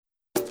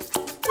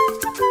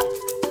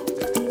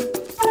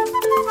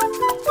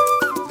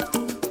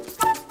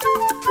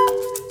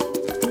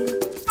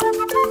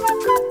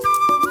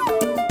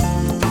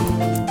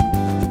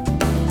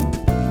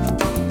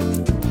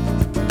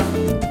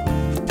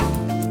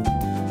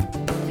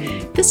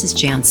This is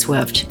Jan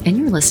Swift, and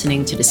you're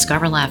listening to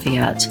Discover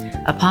Lafayette,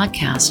 a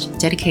podcast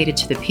dedicated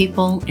to the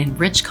people and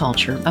rich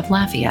culture of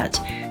Lafayette,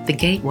 the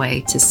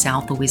gateway to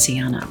South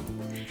Louisiana.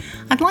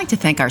 I'd like to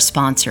thank our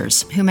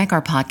sponsors who make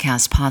our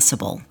podcast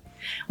possible.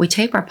 We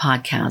tape our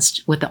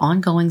podcast with the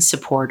ongoing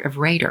support of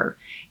Raider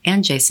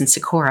and Jason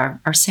Sikora,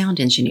 our sound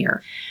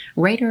engineer.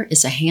 Raider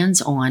is a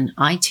hands-on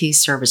IT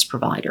service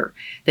provider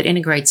that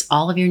integrates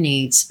all of your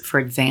needs for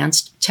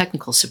advanced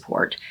technical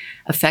support,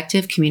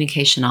 effective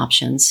communication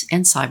options,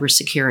 and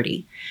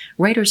cybersecurity.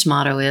 Raider's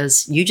motto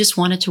is, "You just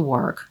want it to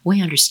work.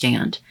 We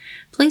understand."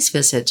 Please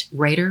visit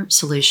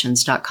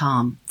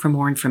RaiderSolutions.com for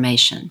more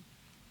information.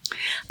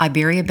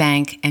 Iberia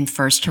Bank and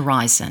First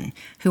Horizon,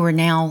 who are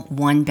now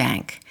one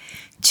bank.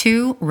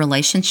 Two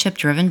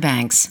relationship-driven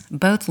banks,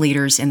 both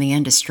leaders in the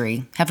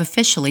industry, have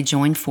officially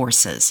joined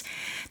forces.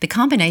 The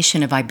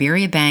combination of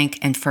Iberia Bank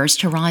and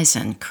First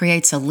Horizon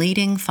creates a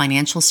leading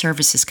financial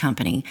services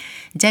company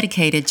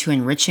dedicated to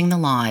enriching the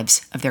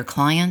lives of their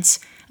clients,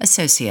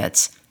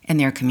 associates, and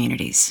their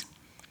communities.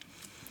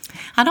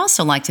 I'd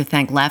also like to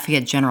thank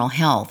Lafayette General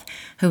Health,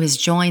 who has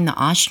joined the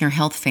Ochsner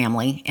Health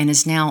family and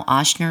is now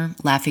Ochsner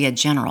Lafayette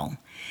General.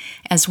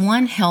 As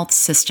one health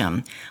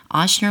system,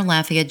 Ochsner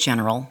Lafayette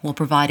General will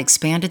provide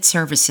expanded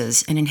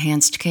services and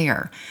enhanced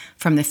care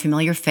from the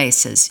familiar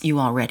faces you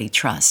already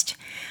trust.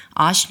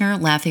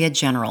 Ochsner Lafayette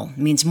General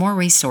means more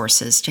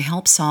resources to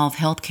help solve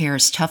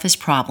healthcare's toughest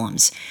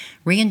problems,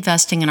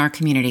 reinvesting in our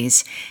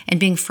communities, and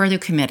being further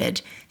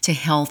committed to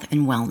health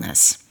and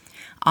wellness.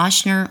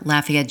 Ochsner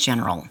Lafayette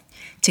General.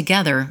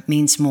 Together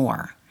means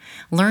more.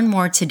 Learn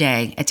more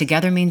today at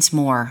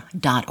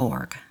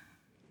togethermeansmore.org.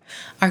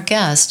 Our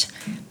guest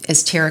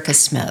is Terica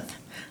Smith,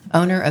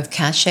 owner of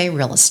Cachet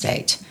Real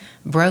Estate,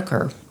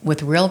 broker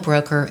with Real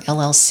Broker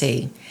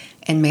LLC,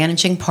 and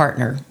managing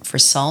partner for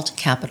Salt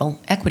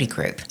Capital Equity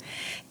Group.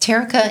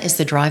 Terica is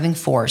the driving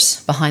force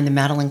behind the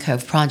Madeline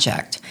Cove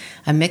Project,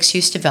 a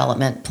mixed-use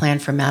development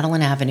planned for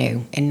Madeline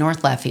Avenue in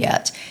North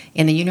Lafayette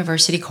in the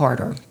University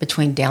Corridor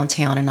between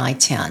downtown and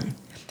I-10.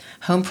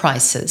 Home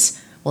prices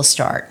will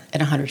start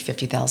at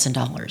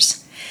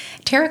 $150,000.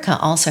 Terica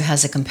also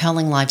has a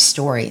compelling life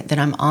story that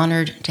I'm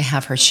honored to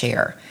have her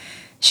share.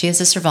 She is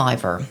a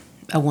survivor,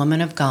 a woman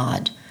of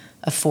God,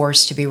 a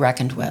force to be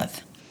reckoned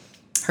with.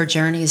 Her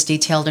journey is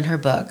detailed in her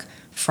book,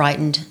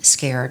 Frightened,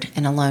 Scared,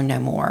 and Alone No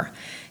More.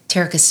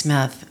 Terica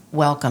Smith,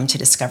 welcome to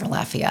Discover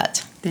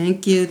Lafayette.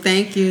 Thank you.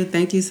 Thank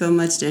you so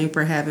much, Jane,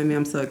 for having me.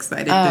 I'm so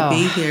excited to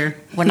be here.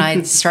 When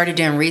I started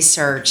doing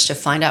research to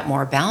find out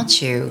more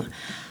about you,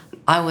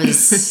 I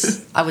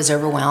was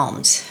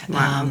overwhelmed.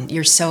 Wow.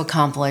 You're so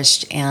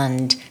accomplished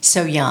and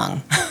so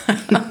young.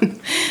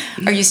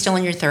 Are you still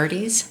in your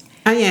 30s?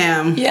 I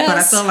am, yes. But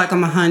I feel like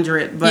I'm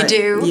 100. But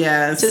you do?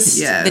 Yes,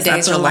 yes. The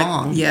days are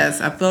long.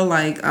 Yes, I feel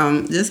like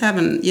just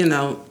having,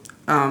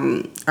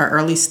 an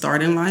early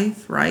start in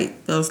life, right?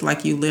 Feels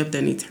like you lived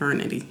an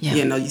eternity. Yeah.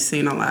 You've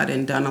seen a lot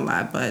and done a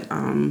lot, but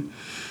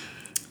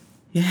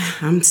yeah,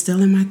 I'm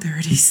still in my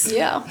 30s.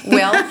 Yeah.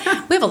 Well,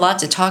 we have a lot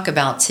to talk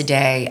about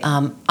today.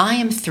 I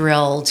am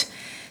thrilled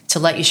to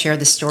let you share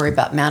the story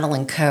about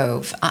Madeline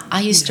Cove.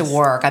 I used to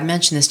work, I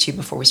mentioned this to you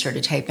before we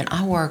started taping,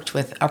 I worked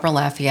with Upper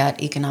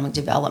Lafayette Economic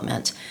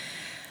Development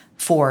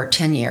for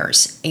 10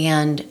 years.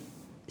 And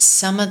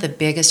some of the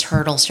biggest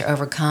hurdles to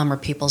overcome are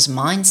people's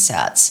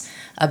mindsets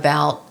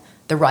about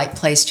the right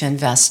place to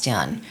invest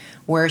in.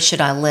 Where should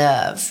I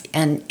live?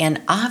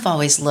 And I've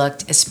always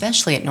looked,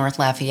 especially at North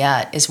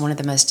Lafayette, as one of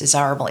the most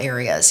desirable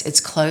areas. It's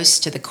close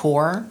to the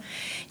core.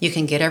 You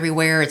can get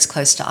everywhere. It's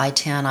close to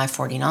I-10,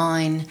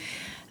 I-49.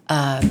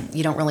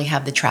 You don't really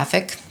have the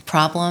traffic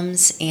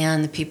problems,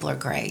 and the people are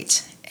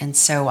great. And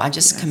so I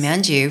just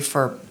commend you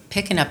for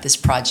picking up this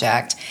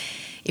project.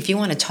 If you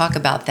want to talk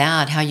about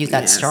that, how you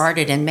got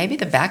started, and maybe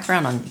the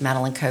background on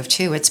Madeline Cove,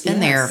 too. It's been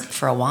there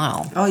for a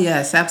while. Oh,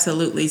 yes,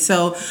 absolutely.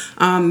 So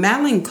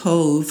Madeline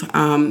Cove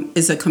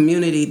is a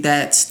community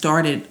that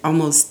started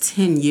almost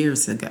 10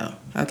 years ago,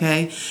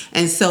 okay?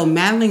 And so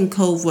Madeline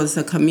Cove was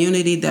a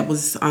community that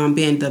was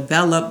being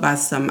developed by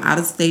some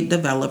out-of-state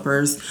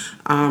developers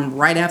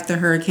right after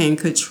Hurricane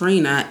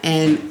Katrina.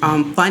 And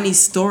funny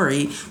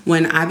story,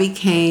 when I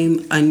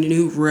became a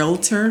new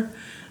realtor,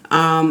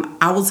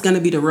 I was going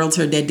to be the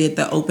realtor that did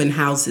the open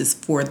houses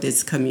for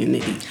this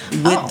community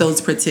with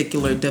those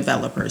particular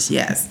developers.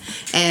 Yes.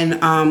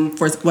 And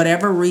for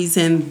whatever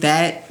reason,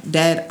 that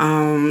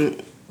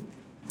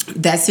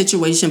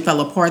situation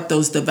fell apart.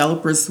 Those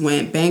developers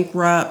went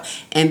bankrupt,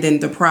 and then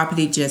the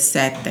property just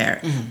sat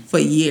there for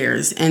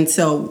years. And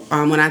so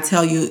when I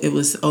tell you it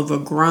was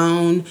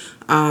overgrown,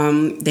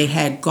 they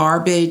had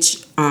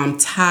garbage,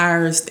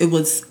 tires. It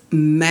was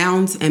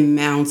mounds and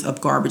mounds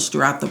of garbage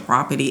throughout the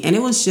property. And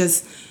it was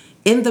just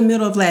in the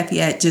middle of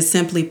Lafayette, just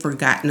simply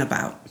forgotten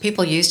about.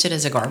 People used it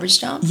as a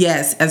garbage dump?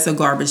 Yes, as a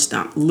garbage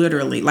dump,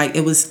 literally. Like,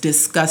 it was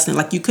disgusting.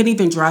 Like, you couldn't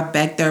even drive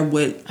back there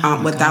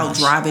without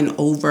driving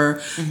over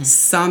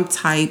some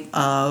type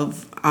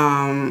of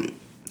garbage,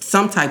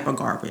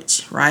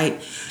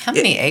 right? How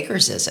many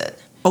acres is it?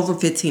 Over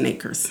 15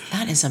 acres.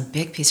 That is a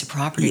big piece of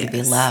property to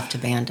be left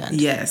abandoned.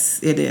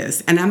 Yes, it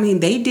is. And I mean,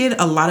 they did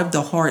a lot of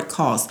the hard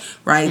costs,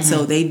 right? Mm-hmm.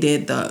 So they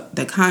did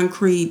the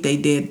concrete, they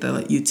did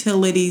the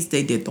utilities,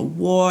 they did the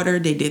water,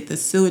 they did the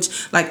sewage.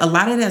 Like, a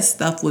lot of that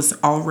stuff was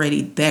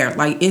already there.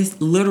 Like,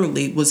 it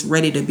literally was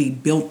ready to be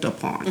built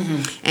upon.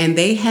 Mm-hmm. And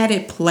they had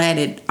it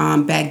platted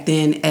back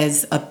then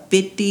as a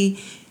 50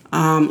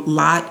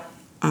 lot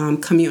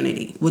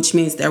community, which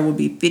means there will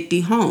be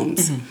 50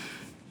 homes. Mm-hmm.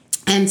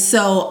 And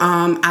so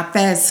I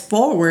fast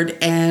forward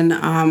and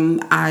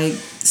I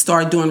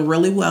started doing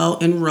really well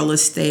in real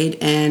estate,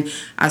 and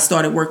I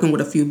started working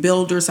with a few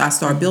builders. I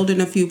started building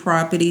a few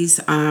properties.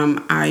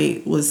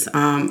 I was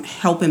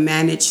helping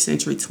manage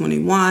Century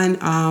 21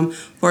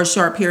 for a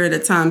short period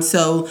of time.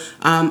 So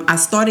I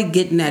started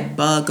getting that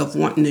bug of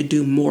wanting to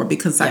do more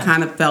because I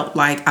kind of felt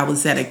like I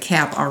was at a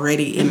cap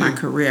already in my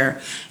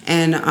career.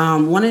 And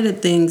one of the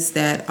things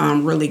that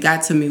really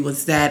got to me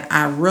was that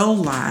I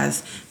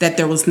realized that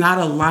there was not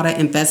a lot of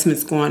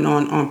investments going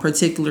on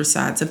particular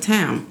sides of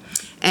town.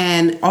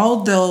 And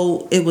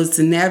although it was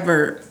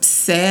never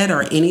said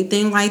or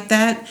anything like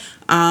that,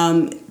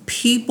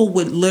 people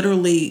would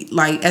literally,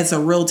 like, as a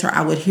realtor,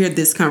 I would hear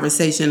this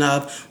conversation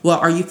of, well,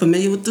 are you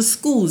familiar with the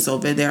schools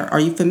over there?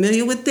 Are you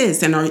familiar with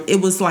this? And it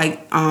was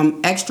like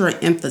extra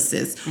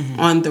emphasis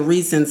on the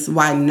reasons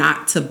why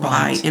not to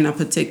buy in a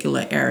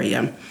particular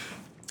area.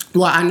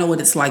 Well, I know what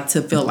it's like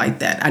to feel like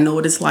that. I know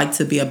what it's like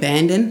to be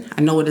abandoned.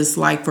 I know what it's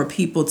like for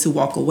people to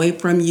walk away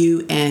from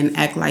you and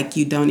act like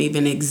you don't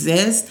even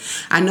exist.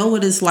 I know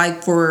what it's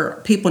like for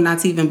people not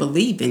to even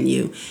believe in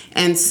you.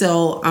 And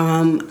so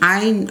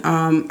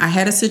I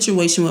had a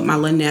situation with my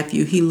little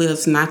nephew. He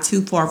lives not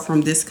too far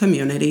from this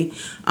community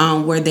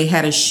where they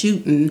had a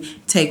shooting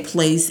take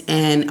place,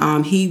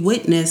 and he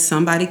witnessed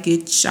somebody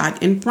get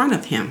shot in front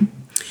of him.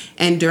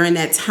 And during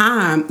that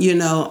time,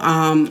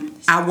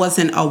 I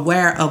wasn't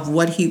aware of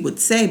what he would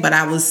say, but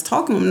I was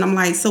talking to him, and I'm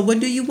like, so what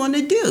do you want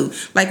to do?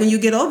 Like, when you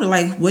get older,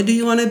 like, what do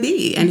you want to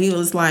be? And he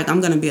was like,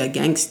 I'm going to be a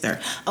gangster.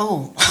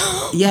 Oh.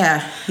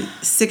 Yeah,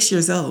 6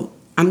 years old.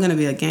 I'm going to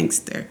be a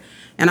gangster.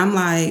 And I'm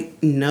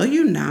like, no,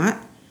 you're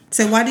not.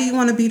 So why do you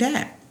want to be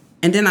that?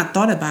 And then I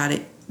thought about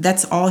it.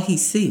 That's all he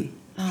see.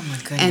 Oh, my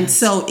goodness. And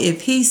so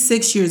if he's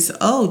 6 years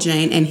old,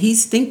 Jane, and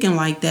he's thinking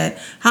like that,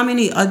 how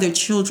many other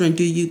children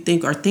do you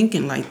think are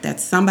thinking like that?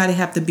 Somebody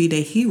have to be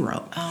their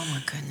hero. Oh,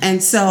 my goodness.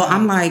 And so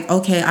I'm like,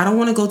 okay, I don't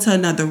want to go to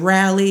another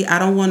rally. I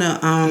don't want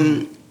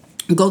to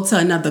go to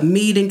another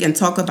meeting and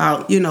talk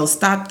about,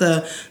 stop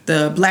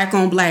the black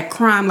on black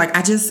crime. Like,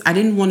 I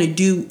didn't want to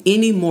do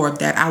any more of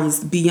that. I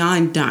was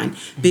beyond done,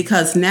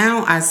 because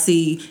now I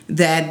see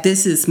that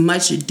this is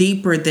much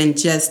deeper than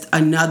just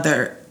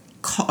another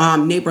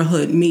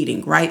neighborhood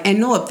meeting, right? And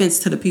no offense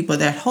to the people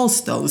that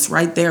host those,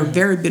 right? They're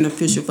very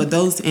beneficial for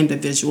those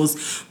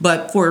individuals.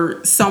 But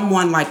for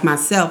someone like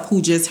myself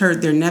who just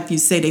heard their nephew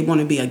say they want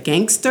to be a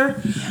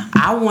gangster,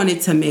 I wanted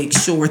to make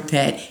sure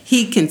that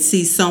he can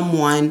see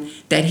someone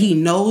that he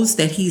knows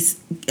that he's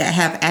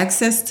have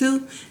access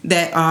to,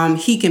 that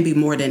he can be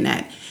more than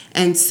that.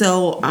 And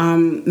so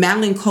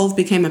Madeline Cove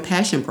became a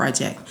passion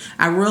project.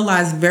 I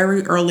realized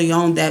very early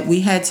on that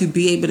we had to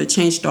be able to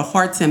change the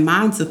hearts and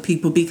minds of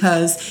people,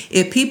 because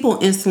if people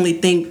instantly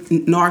think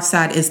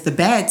Northside is the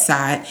bad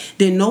side,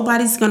 then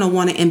nobody's going to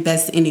want to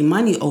invest any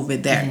money over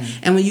there.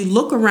 And when you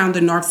look around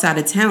the north side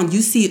of town,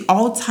 you see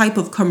all type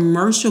of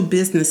commercial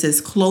businesses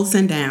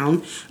closing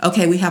down.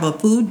 Okay, we have a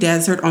food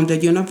desert on the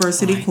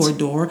university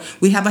corridor.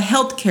 We have a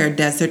healthcare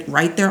desert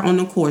right there on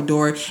the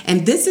corridor.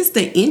 And this is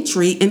the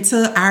entry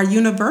into our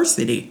university.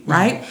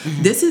 Right?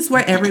 This is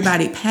where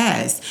everybody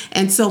passed.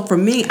 And so for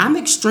me, I'm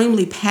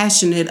extremely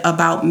passionate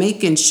about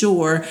making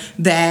sure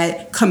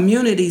that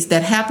communities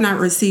that have not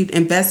received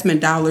investment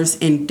dollars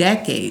in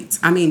decades,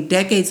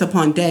 decades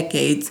upon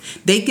decades,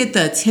 they get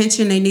the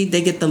attention they need,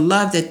 they get the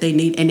love that they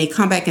need, and they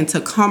come back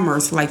into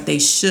commerce like they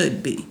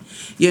should be.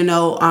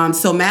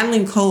 So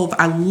Madeline Cove,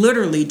 I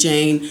literally,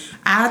 Jane,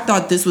 I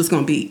thought this was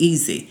going to be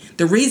easy.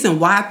 The reason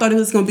why I thought it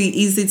was going to be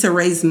easy to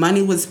raise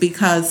money was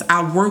because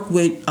I work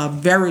with a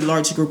very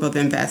large group of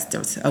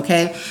investors,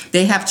 okay?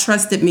 They have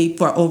trusted me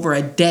for over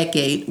a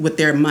decade with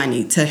their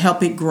money to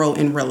help it grow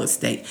in real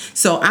estate.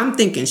 So I'm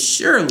thinking,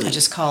 surely. I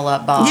just call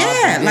up Bob.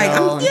 Hey,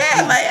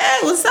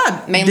 what's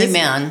up? Mainly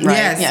men,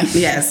 right?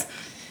 Yes.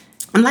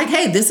 I'm like,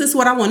 hey, this is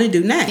what I want to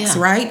do next,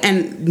 right?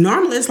 And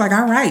normally it's like,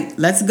 all right,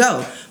 let's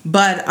go.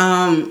 But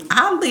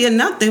oddly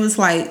enough, they was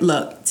like,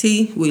 look,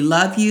 T, we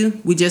love you.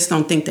 We just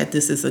don't think that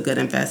this is a good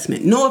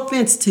investment. No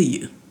offense to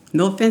you.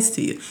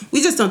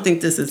 We just don't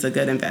think this is a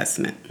good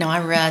investment. Now,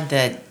 I read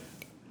that.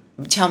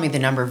 Tell me the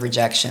number of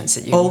rejections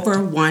that you...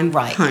 Over 100.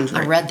 Right.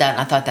 I read that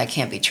and I thought that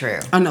can't be true.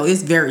 Oh, no,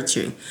 it's very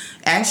true.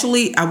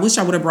 Actually, I wish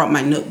I would have brought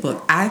my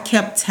notebook. I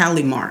kept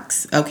tally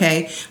marks,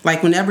 okay?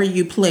 Like whenever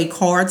you play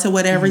cards or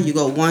whatever, you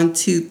go 1,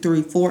 2,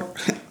 3, 4,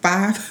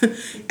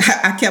 5.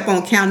 I kept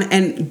on counting.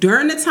 And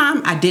during the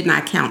time, I did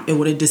not count. It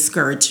would have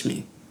discouraged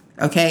me.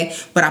 Okay,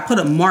 but I put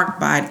a mark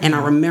by it and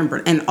I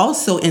remembered. And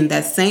also in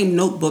that same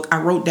notebook, I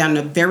wrote down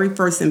the very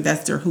first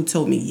investor who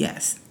told me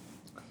yes.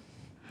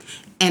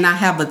 and I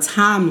have a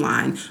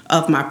timeline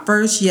of my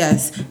first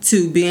yes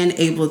to being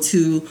able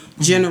to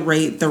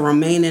generate the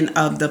remaining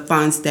of the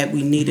funds that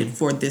we needed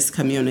for this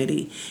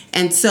community.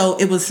 And so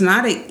it was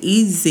not an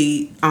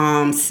easy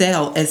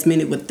sell as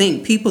many would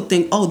think. People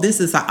think, oh, this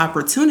is an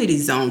opportunity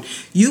zone.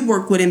 You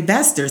work with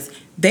investors.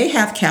 They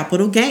have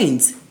capital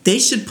gains. They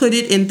should put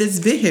it in this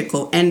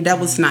vehicle, and that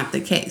was not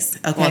the case.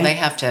 Okay. Well, they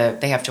have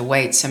to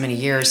wait so many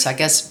years. So I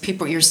guess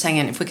people, you're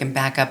saying, if we can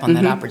back up on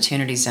that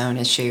opportunity zone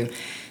issue,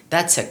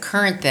 that's a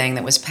current thing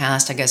that was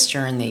passed, I guess,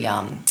 during the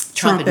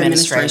Trump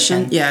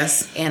administration.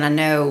 Yes. And I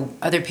know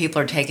other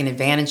people are taking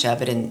advantage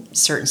of it in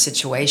certain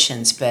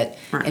situations, but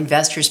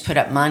investors put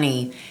up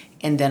money,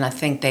 and then I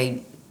think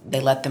they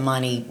let the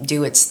money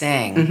do its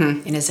thing.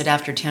 And is it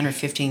after 10 or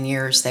 15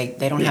 years, they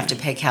don't have to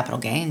pay capital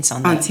gains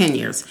on that? On 10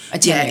 years.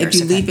 10 years,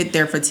 if you leave it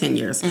there for 10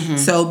 years.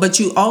 So, but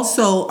you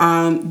also,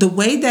 the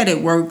way that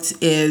it works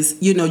is,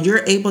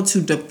 you're able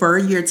to defer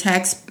your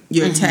tax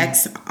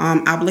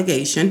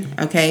obligation,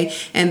 okay?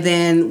 And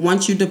then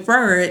once you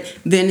defer it,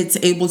 then it's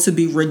able to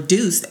be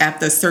reduced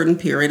after a certain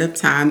period of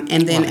time.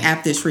 And then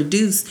after it's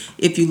reduced,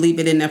 if you leave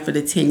it in there for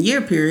the 10-year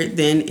period,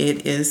 then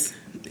it's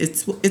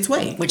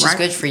way, which is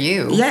good for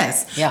you.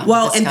 Yes. Yeah.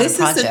 Well, and this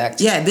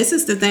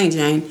is the thing,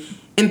 Jane.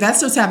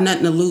 Investors have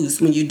nothing to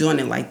lose when you're doing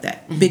it like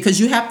that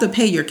because you have to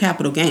pay your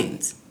capital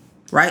gains.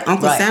 Right?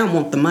 Uncle Sam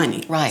want the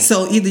money. Right.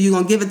 So either you're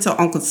going to give it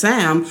to Uncle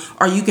Sam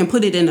or you can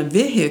put it in a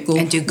vehicle.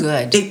 And do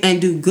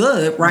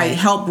good. Right?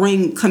 Help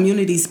bring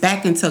communities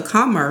back into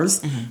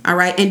commerce. All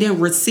right? And then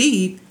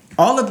receive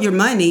all of your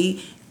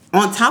money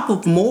on top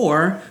of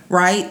more,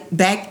 right?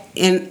 Back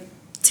in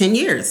 10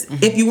 years.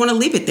 If you want to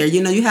leave it there.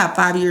 You have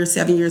 5 years,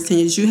 7 years, 10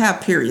 years. You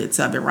have periods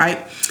of it,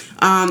 right?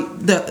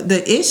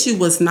 The issue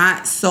was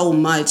not so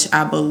much,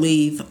 I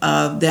believe,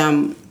 of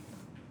them,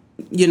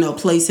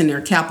 placing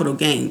their capital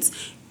gains.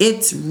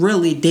 It's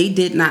really, they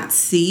did not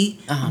see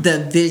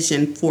the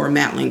vision for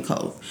Matlin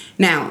Cove.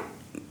 Now,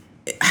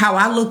 how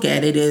I look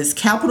at it is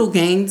capital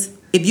gains,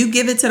 if you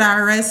give it to the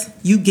IRS,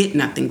 you get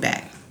nothing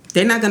back.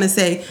 They're not going to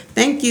say,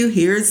 thank you,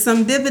 here's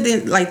some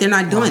dividend. Like, they're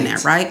not doing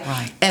that, right?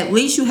 At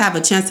least you have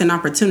a chance and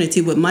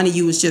opportunity with money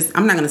you was just,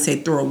 I'm not going to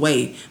say throw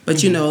away, but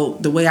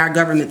the way our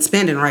government's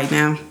spending right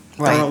now,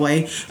 throw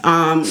away.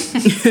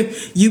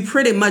 You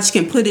pretty much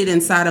can put it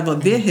inside of a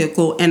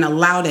vehicle and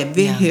allow that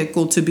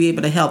vehicle to be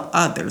able to help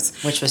others.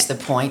 Which was the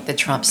point that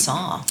Trump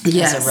saw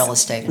as a real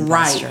estate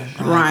investor.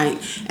 Right.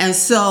 And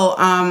so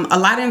a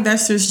lot of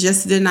investors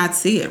just did not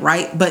see it,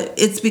 right? But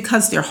it's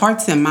because their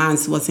hearts and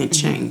minds wasn't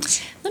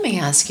changed. Let me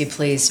ask you,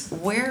 please,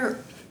 where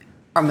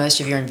are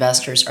most of your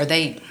investors? Are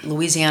they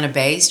Louisiana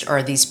based, or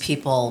are these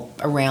people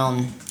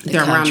around the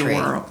country?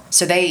 Around the world.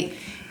 So they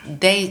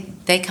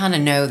kind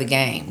of know the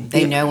game.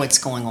 They know what's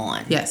going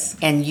on. Yes.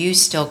 And you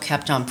still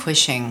kept on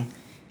pushing,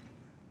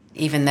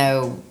 even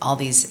though all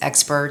these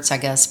experts, I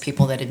guess,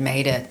 people that had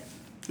made it.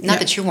 Not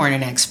that you weren't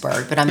an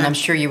expert, but I'm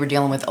sure you were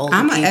dealing with older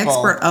people. I'm an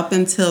expert up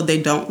until they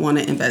don't want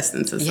to invest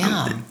into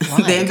something.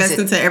 They invest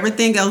into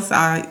everything else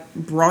I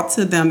brought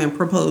to them and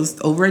proposed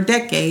over a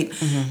decade.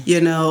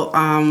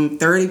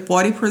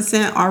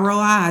 30-40%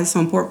 ROIs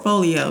on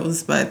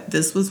portfolios. But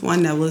this was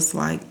one that was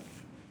like,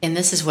 and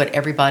this is what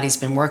everybody's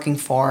been working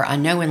for. I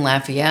know in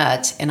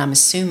Lafayette, and I'm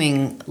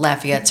assuming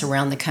Lafayette's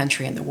around the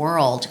country and the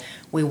world,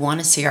 we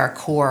want to see our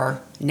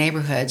core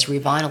neighborhoods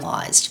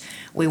revitalized.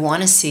 We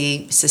want to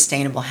see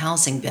sustainable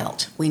housing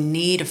built. We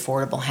need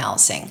affordable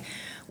housing.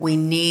 We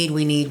need.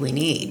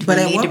 But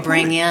we need to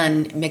bring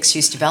in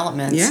mixed-use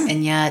developments,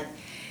 and yet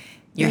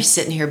you're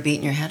sitting here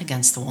beating your head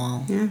against the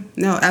wall. Yeah,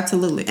 no,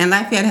 absolutely. And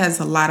Lafayette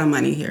has a lot of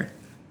money here,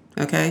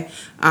 okay?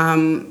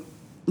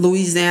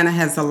 Louisiana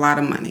has a lot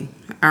of money.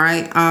 All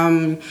right.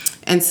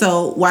 And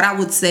so what I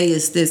would say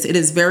is this: it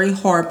is very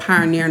hard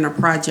pioneering a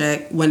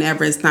project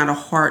whenever it's not a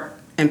heart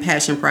and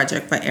passion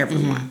project for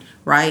everyone.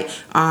 Right.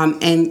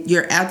 And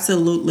you're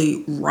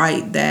absolutely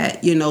right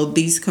that,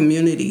 these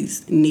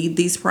communities need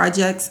these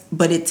projects,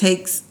 but it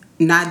takes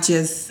not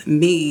just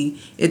me.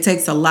 It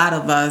takes a lot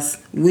of us,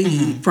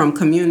 from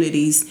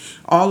communities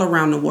all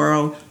around the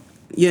world,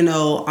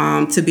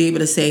 to be able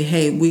to say,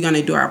 hey, we're going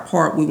to do our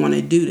part. We want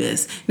to do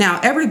this. Now,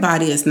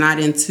 everybody is not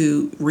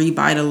into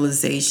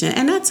revitalization,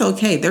 and that's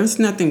okay. There's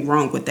nothing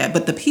wrong with that.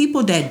 But the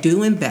people that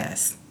do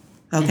invest,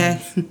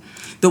 okay,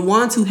 the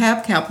ones who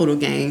have capital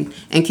gain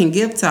and can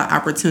give to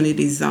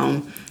Opportunity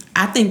Zone,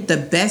 I think the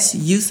best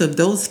use of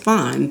those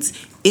funds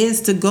is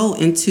to go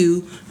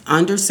into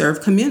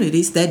underserved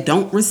communities that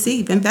don't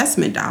receive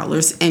investment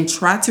dollars and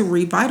try to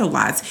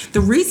revitalize.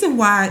 The reason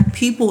why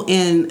people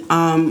in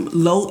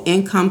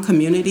low-income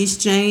communities,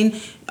 Jane,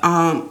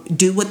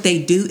 do what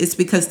they do is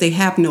because they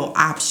have no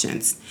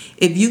options.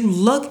 If you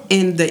look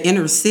in the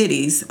inner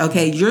cities,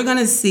 okay, you're going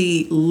to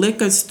see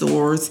liquor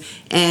stores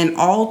and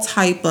all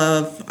type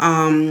of,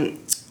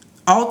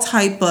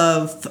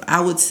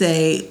 I would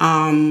say,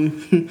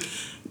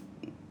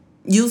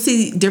 you'll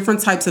see different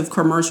types of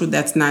commercial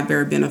that's not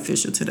very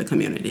beneficial to the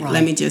community. Right.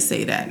 Let me just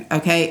say that,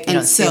 okay? You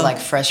don't see like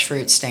fresh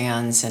fruit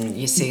stands, and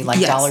you see like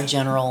Yes. Dollar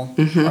General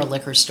or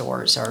liquor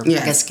stores or I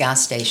guess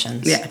gas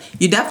stations. Yeah,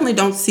 you definitely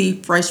don't see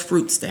fresh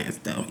fruit stands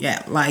though.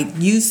 Yeah, like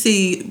you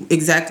see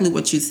exactly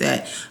what you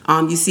said.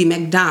 You see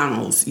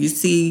McDonald's, you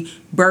see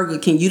Burger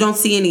King. You don't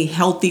see any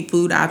healthy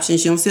food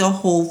options. You don't see a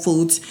Whole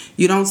Foods.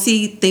 You don't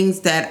see things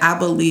that I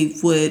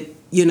believe would,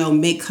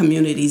 make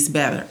communities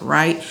better,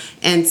 right?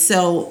 And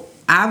so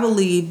I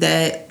believe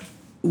that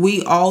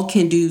we all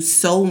can do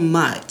so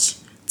much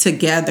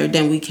together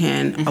than we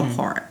can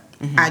apart.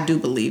 I do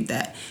believe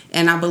that.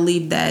 And I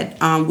believe that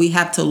we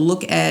have to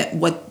look at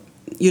what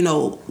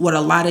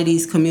a lot of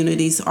these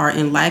communities are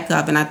in lack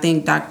of. And I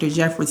think Dr.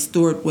 Jeffrey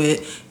Stewart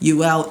with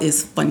UL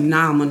is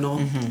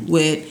phenomenal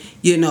with,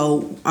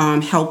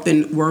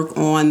 helping work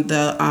on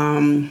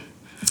the,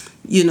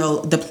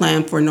 the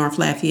plan for North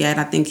Lafayette.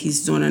 I think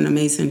he's doing an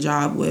amazing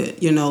job with,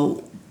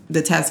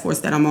 the task force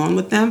that I'm on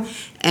with them.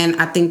 And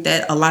I think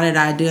that a lot of the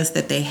ideas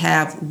that they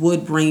have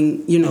would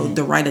bring,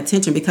 the right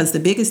attention, because the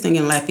biggest thing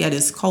in Lafayette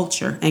is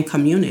culture and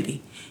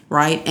community,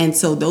 right? And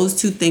so those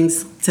two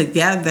things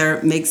together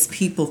makes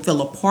people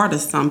feel a part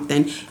of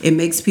something. It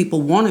makes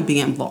people want to be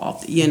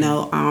involved,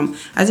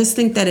 I just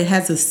think that it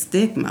has a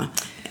stigma.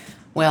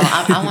 Well,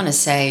 I want to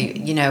say,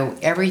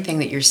 everything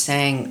that you're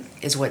saying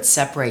is what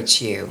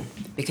separates you,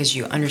 because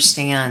you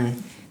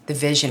understand the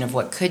vision of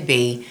what could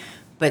be.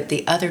 But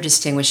the other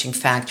distinguishing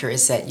factor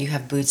is that you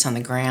have boots on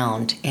the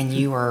ground and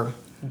you are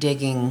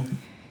digging,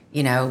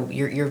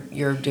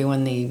 you're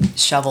doing the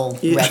shovel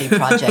ready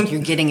project. You're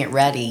getting it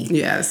ready.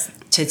 Yes.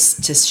 To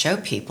show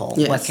people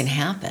what can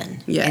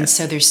happen. Yes. And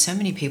so there's so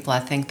many people, I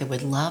think, that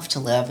would love to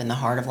live in the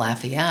heart of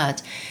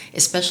Lafayette,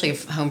 especially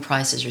if home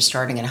prices are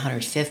starting at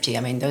 $150,000.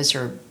 I mean, those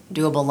are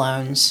doable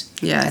loans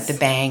at the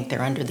bank.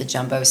 They're under the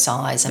jumbo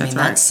size.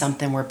 That's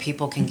something where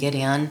people can get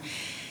in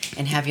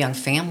and have young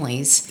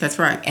families. That's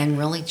right. And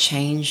really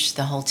change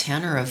the whole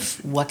tenor of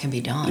what can be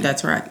done.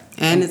 That's right.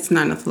 And it's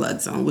not a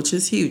flood zone, which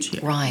is huge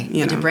here. Right.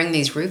 And to bring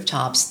these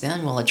rooftops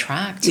then will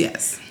attract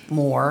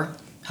more,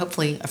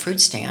 hopefully a fruit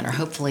stand, or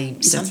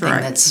hopefully something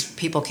that's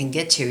people can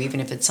get to, even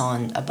if it's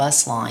on a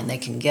bus line, they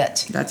can get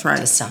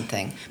to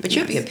something. But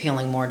you'd be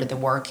appealing more to the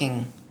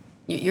working.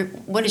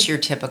 What is your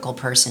typical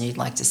person you'd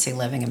like to see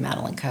living in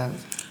Madeline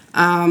Cove?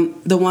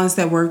 The ones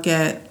that work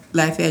at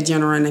Lafayette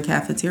General in the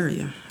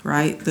cafeteria,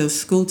 right? The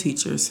school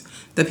teachers,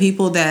 the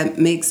people that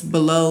makes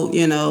below,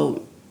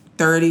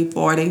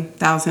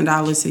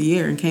 $30,000-$40,000 a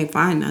year and can't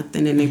find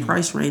nothing in their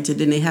price range, and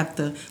then they have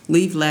to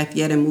leave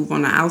Lafayette and move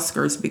on the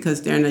outskirts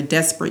because they're in a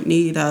desperate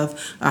need of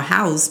a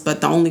house, but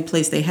the only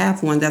place they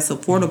have one that's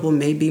affordable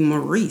may be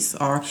Maurice,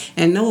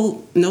 and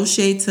no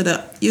shade to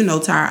the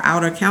to our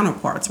outer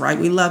counterparts, right?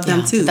 We love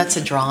them too. That's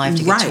a drive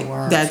to get to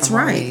work. That's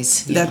right.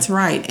 That's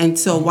right. And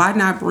so why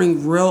not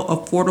bring real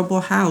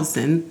affordable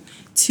housing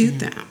to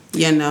them,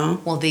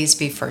 Will these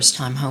be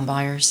first-time home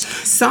buyers?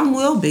 Some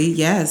will be,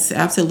 yes,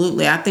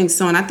 absolutely. I think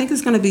so. And I think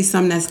it's going to be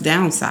some that's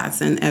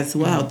downsizing as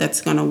well, that's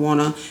going to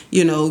want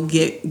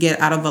to, get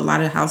out of a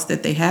lot of house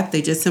that they have.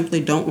 They just simply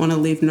don't want to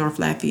leave North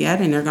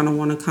Lafayette, and they're going to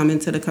want to come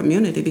into the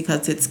community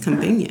because it's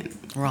convenient.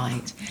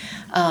 Right.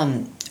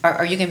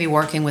 Are you going to be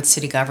working with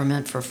city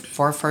government for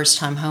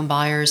first-time home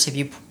buyers? Have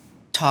you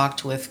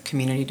talked with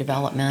community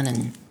development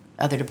and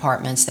other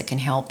departments that can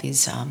help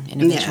these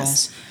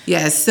individuals?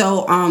 Yes.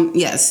 So,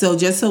 So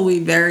just so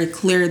we're very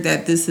clear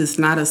that this is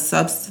not a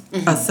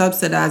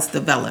subsidized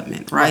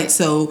development, right?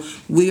 So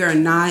we are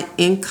not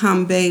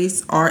income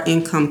based or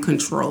income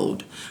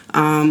controlled.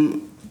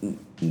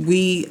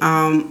 We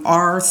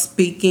are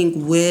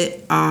speaking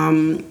with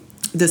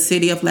the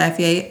city of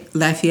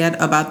Lafayette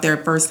about their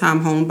first-time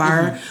home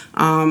buyer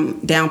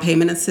down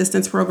payment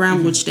assistance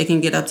program, which they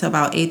can get up to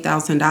about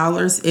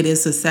 $8,000. It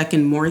is a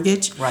second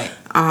mortgage. Right.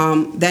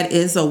 That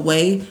is a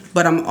way,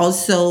 but I'm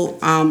also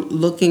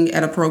looking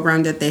at a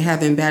program that they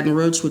have in Baton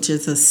Rouge, which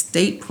is a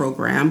state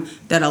program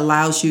that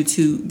allows you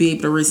to be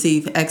able to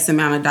receive X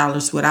amount of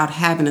dollars without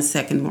having a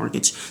second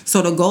mortgage.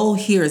 So the goal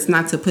here is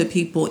not to put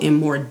people in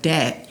more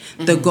debt.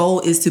 The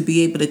goal is to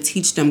be able to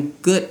teach them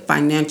good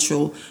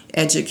financial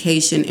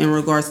education in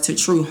regards to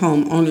true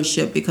home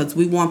ownership, because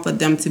we want for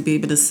them to be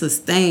able to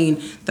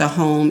sustain the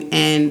home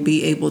and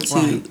be able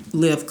to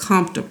live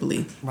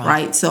comfortably,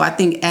 right? So I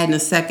think adding a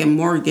second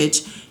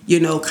mortgage,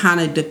 kind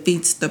of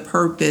defeats the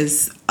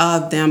purpose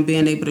of them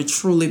being able to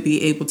truly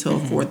be able to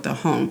afford the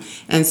home.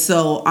 And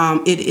so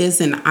it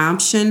is an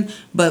option,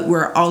 but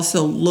we're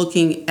also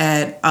looking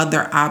at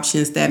other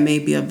options that may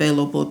be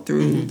available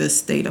through the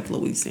state of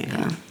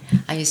Louisiana. Yeah.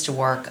 I used to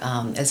work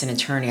as an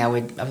attorney. I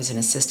was an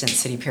assistant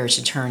city parish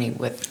attorney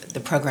with the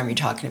program you're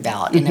talking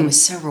about, and it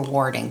was so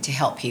rewarding to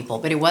help people.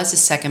 But it was a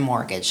second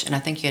mortgage, and I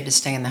think you had to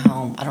stay in the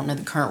home. I don't know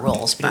the current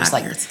rules, but it was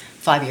like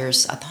 5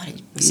 years. I thought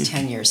it was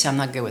 10 years, so I'm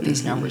not good with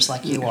these numbers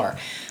like you are.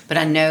 But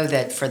I know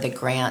that for the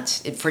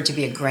grant, for it to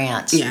be a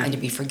grant and to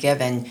be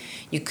forgiven,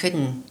 you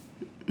couldn't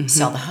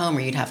sell the home,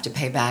 or you'd have to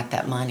pay back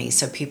that money.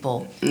 So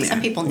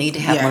some people need to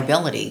have Yeah.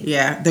 mobility.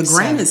 Yeah, the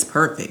grant is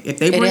perfect. If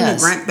they bring the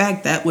grant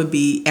back, that would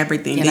be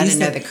everything. And I didn't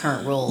know the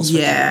current rules.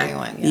 Yeah, what they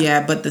were doing.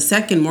 yeah, but the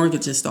second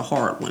mortgage is the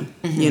hard one,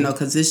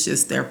 because it's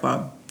just there for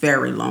a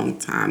very long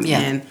time. Yeah.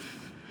 And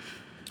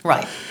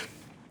Right.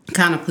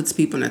 kind of puts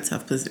people in a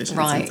tough position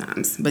Right.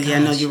 sometimes. But yeah,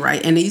 no, you're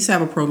right. And they used to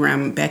have a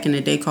program back in the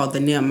day called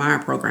the Nehemiah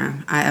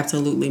program. I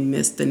absolutely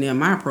missed the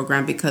Nehemiah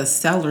program because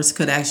sellers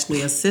could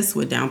actually assist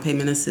with down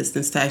payment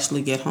assistance to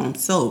actually get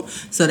homes sold.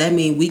 So that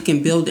means we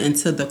can build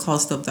into the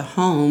cost of the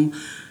home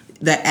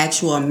the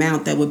actual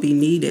amount that would be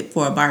needed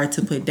for a buyer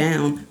to put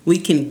down. We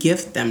can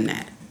gift them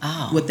that.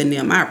 With the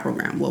Nehemiah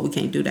program. Well, we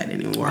can't do that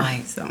anymore.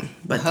 Right. So,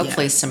 but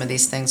hopefully some of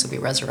these things will be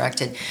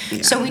resurrected.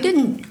 Yeah. So we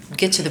didn't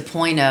get to the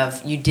point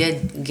of, you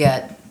did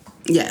get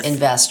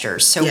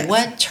investors. So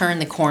what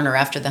turned the corner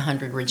after the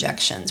 100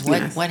 rejections?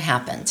 What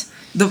happened?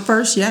 The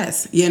first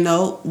yes.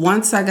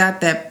 Once I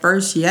got that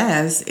first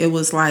yes, it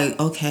was like,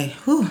 okay,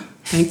 whew,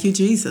 thank you,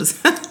 Jesus.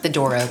 The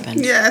door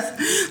opened.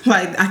 Yes,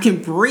 like I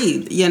can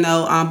breathe,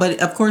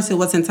 but of course it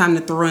wasn't time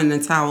to throw in the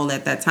towel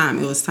at that time.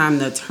 It was time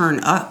to turn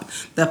up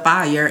the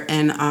fire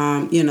and,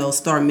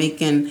 start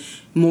making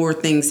more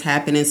things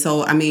happen. And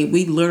so,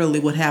 we literally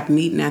would have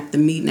meeting after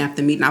meeting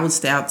after meeting. I would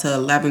stay out till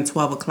 11,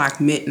 12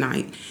 o'clock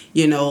midnight,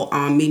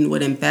 meeting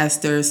with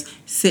investors,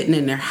 sitting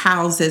in their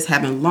houses,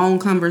 having long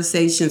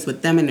conversations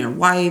with them and their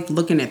wife,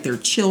 looking at their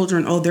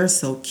children. Oh, they're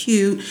so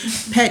cute.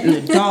 Petting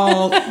a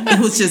dog. It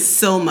was just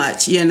so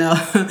much,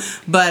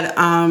 But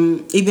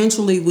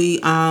eventually we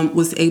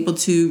was able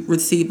to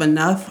receive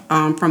enough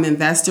from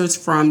investors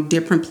from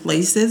different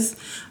places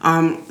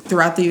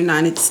throughout the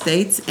United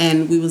States,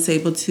 and we was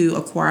able to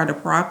acquire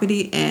the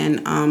property,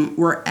 and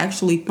we're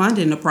actually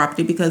funding the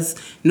property because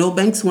no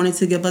banks wanted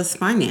to give us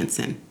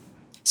financing.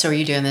 So are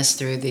you doing this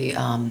through the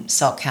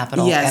Salt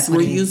Capital? Yes,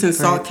 we're using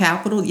group? Salt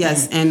Capital.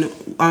 Yes, and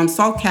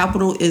Salt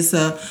Capital is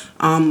a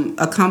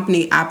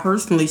company I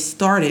personally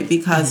started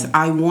because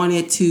I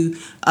wanted to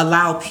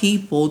allow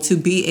people to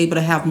be able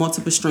to have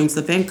multiple streams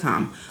of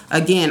income.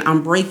 Again,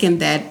 I'm breaking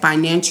that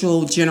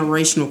financial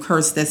generational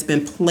curse that's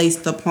been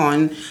placed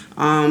upon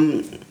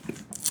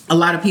a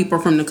lot of people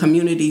from the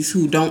communities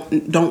who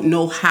don't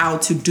know how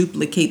to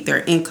duplicate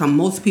their income.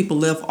 Most people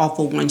live off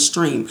of one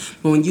stream.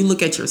 But when you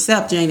look at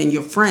yourself, Jane, and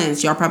your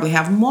friends, y'all probably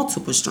have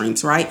multiple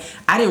streams, right?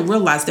 I didn't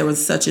realize there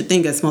was such a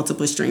thing as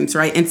multiple streams,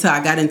 right? Until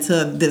I got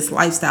into this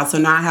lifestyle. So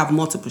now I have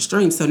multiple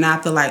streams. So now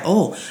I feel like,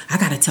 oh, I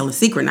got to tell a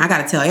secret and I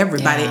got to tell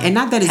everybody. Yeah. And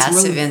not that it's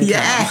passive really,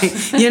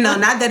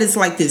 income. not that it's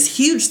like this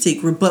huge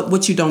secret, but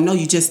what you don't know,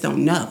 you just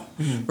don't know,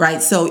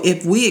 right? So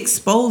if we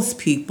expose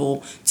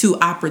people to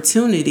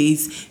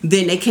opportunities,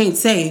 then they can't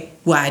say,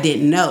 well, I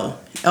didn't know.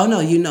 Oh,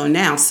 no, you know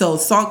now. So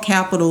Salt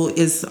Capital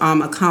is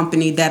a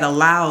company that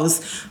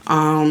allows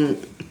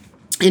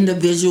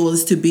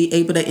individuals to be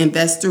able to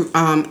invest through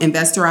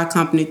our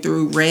company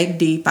through Reg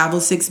D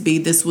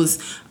 506B.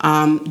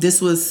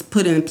 This was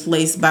put in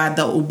place by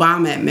the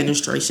Obama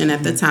administration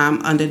at the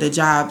time under the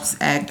Jobs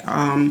Act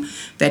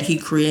that he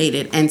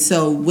created. And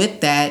so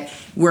with that,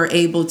 we're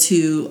able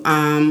to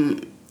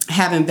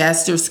have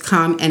investors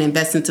come and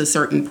invest into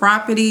certain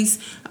properties,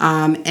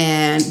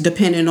 and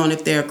depending on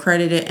if they're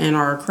accredited and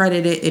are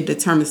accredited, it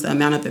determines the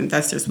amount of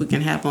investors we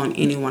can have on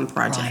any one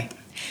project. Right.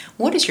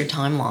 What is your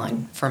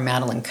timeline for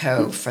Madeline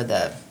Cove for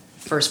the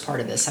first part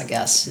of this, I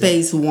guess?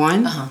 Phase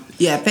one?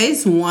 Yeah,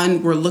 phase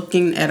one, we're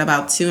looking at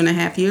about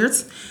 2.5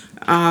 years.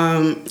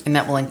 And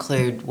that will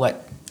include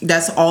what?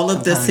 That's all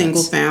of the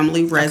single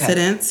family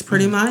residents,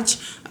 pretty much.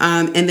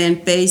 And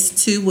then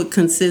phase two would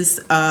consist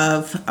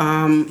of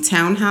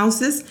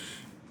townhouses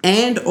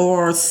and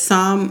or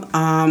some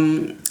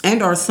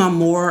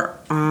more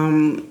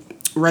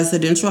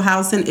residential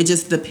housing. It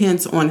just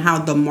depends on how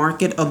the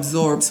market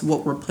absorbs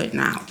what we're putting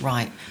out.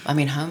 Right.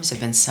 Homes have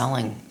been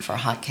selling for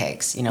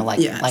hotcakes, like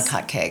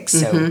hotcakes.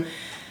 So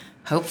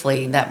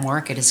hopefully that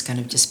market is going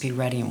to just be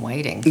ready and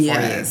waiting for you.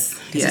 Because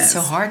it's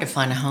so hard to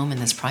find a home in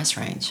this price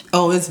range.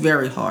 Oh, it's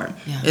very hard.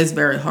 Yeah. It's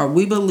very hard.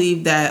 We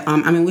believe that,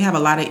 we have a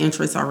lot of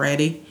interest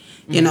already,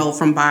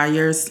 from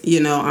buyers.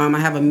 I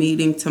have a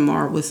meeting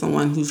tomorrow with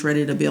someone who's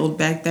ready to build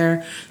back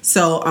there.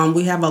 So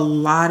we have a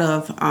lot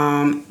of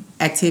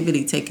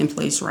activity taking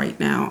place right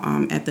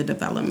now at the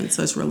development.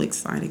 So it's really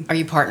exciting. Are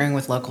you partnering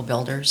with local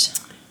builders?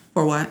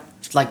 For what?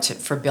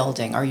 For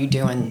building. Are you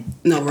doing?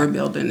 No, we're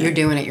building it. You're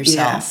doing it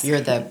yourself. Yes.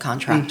 You're the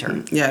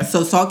contractor. Yeah.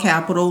 So Salt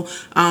Capital,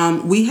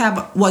 we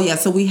have.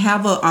 So we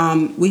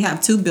have we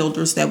have two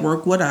builders that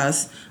work with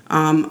us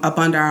up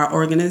under our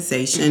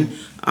organization,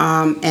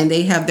 and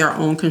they have their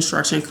own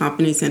construction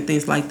companies and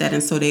things like that,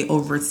 and so they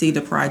oversee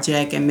the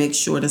project and make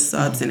sure the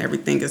subs and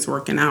everything is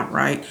working out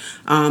right.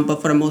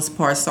 But for the most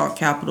part, Salt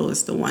Capital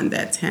is the one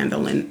that's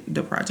handling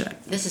the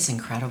project. This is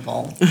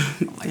incredible.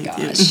 Oh my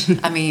gosh.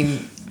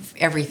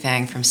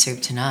 Everything from soup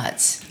to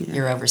nuts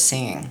you're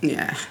overseeing.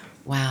 Yeah.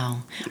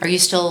 Wow. Are you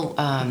still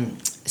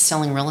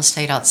selling real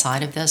estate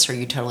outside of this, or are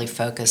you totally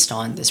focused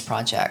on this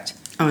project?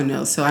 Oh,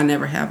 no. So I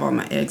never have all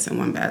my eggs in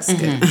one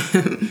basket.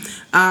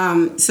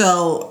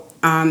 So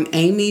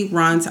Amy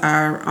runs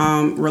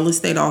our real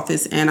estate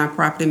office and our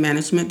property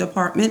management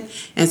department,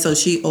 and so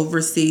she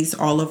oversees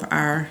all of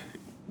our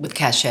with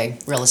Cachet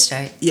Real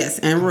Estate. Yes,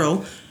 and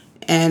Real.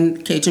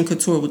 And Cajun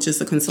Couture, which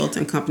is a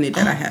consulting company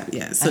that I have.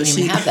 Yeah, so I didn't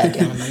even have that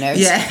down in my notes.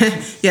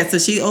 Yeah. So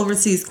she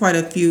oversees quite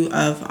a few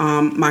of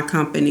my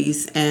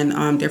companies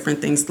and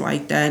different things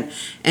like that.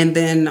 And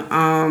then,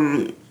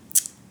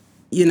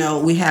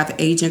 we have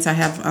agents. I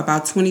have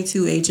about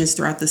 22 agents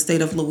throughout the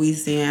state of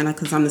Louisiana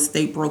because I'm the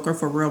state broker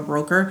for Real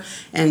Broker.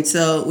 And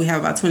so we have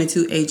about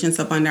 22 agents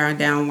up under our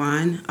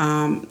downline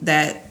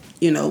that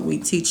we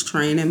teach,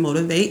 train, and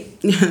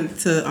motivate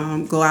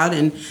to go out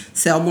and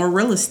sell more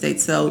real estate.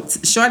 So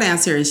short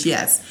answer is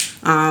yes.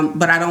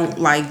 But I don't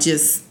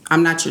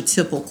I'm not your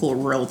typical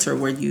realtor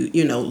where you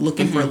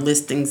looking for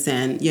listings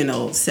and,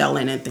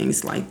 selling and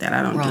things like that.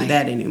 I don't do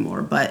that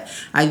anymore. But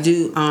I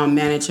do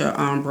manage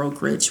a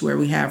brokerage where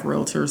we have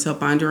realtors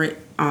up under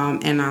it.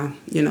 And,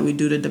 we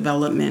do the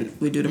development,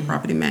 we do the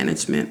property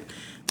management,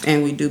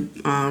 and we do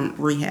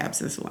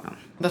rehabs as well.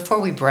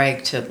 Before we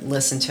break to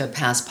listen to a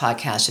past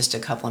podcast, just a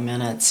couple of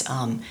minutes,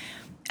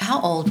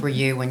 how old were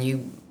you when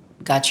you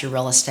got your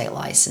real estate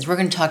license? We're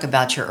going to talk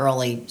about your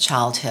early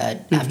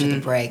childhood after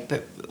the break,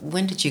 but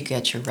when did you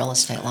get your real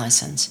estate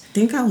license? I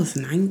think I was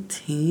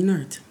 19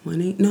 or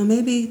 20. No,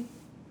 maybe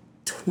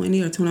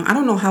 20 or 21. I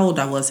don't know how old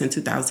I was in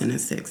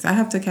 2006. I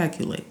have to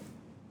calculate.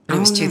 It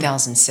was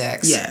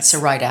 2006. Yes. So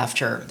right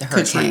after the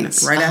hurricanes.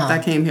 Katrina. After I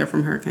came here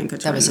from Hurricane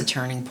Katrina. That was a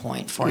turning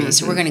point for you.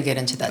 So we're going to get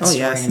into that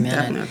story in a minute.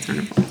 Definitely a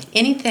turning point.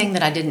 Anything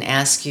that I didn't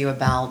ask you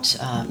about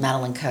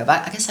Madeline Cove?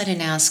 I guess I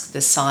didn't ask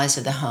the size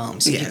of the home,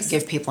 so you could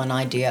give people an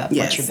idea of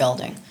what you're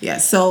building.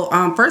 Yes. So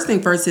first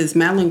thing first is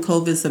Madeline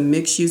Cove is a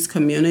mixed-use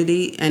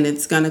community, and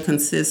it's going to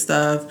consist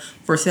of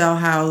for sale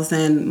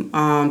housing,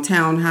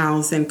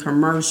 townhouse, and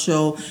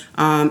commercial,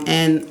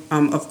 and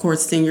of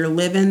course senior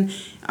living.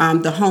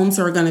 The homes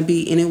are going to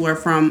be anywhere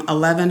from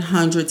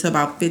 1,100 to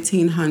about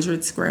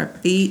 1,500 square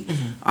feet.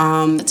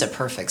 That's a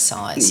perfect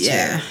size, too.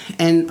 Yeah.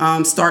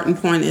 And starting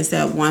point is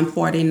at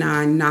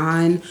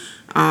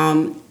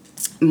 $149,900.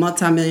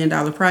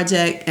 Multi-million-dollar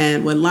project,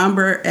 and with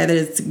lumber at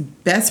its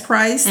best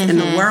price in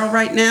the world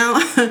right now,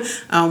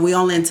 we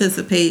only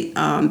anticipate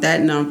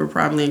that number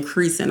probably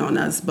increasing on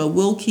us, but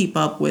we'll keep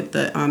up with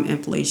the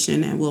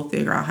inflation, and we'll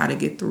figure out how to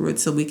get through it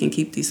so we can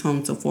keep these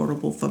homes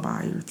affordable for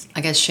buyers.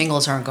 I guess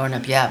shingles aren't going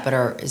up yet, but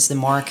has the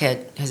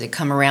market, has it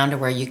come around to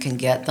where you can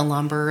get the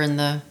lumber and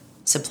the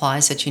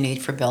supplies that you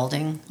need for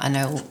building? I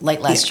know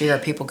late last year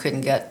people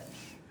couldn't get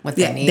what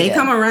they needed. They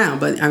come around,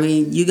 but I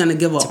mean, you're gonna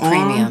give it's a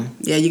premium.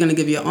 Yeah, you're gonna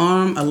give your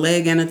arm, a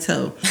leg, and a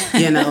toe.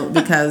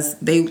 Because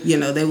they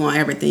want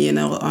everything.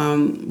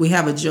 We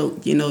have a joke.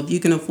 If you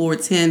can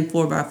afford 10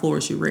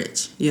 4x4s, you're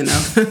rich.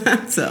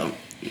 So.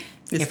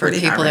 It's for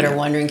people that are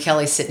wondering,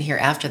 Kelly's sitting here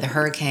after the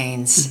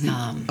hurricanes.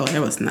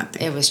 There was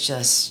nothing. It was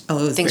just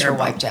things were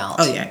wiped out.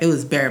 Oh yeah, it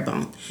was bare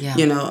bone.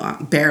 Yeah.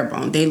 Bare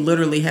bone. They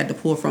literally had to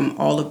pull from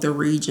all of the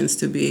regions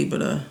to be able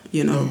to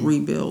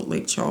rebuild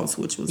Lake Charles,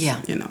 which was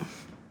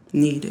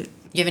needed. Do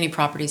you have any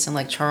properties in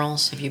Lake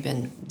Charles? Have you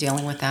been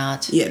dealing with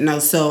that? Yeah, no.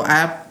 So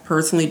I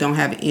personally don't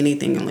have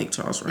anything in Lake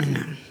Charles right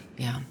now.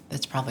 Yeah,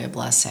 that's probably a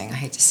blessing. I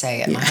hate to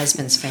say it. My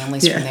husband's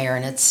family's from there,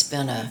 and it's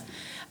been a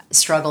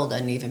struggle.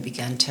 Doesn't even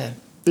begin to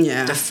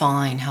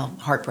define how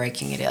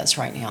heartbreaking it is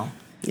right now.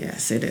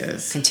 Yes, it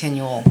is.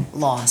 Continual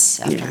loss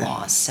after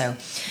loss. So,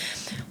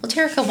 well,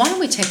 Terica, why don't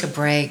we take a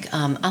break?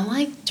 I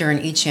like during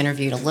each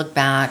interview to look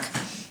back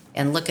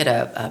and look at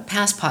a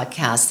past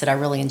podcast that I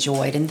really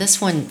enjoyed. And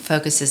this one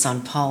focuses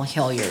on Paul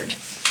Hilliard.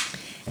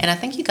 And I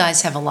think you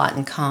guys have a lot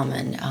in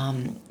common.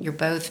 You're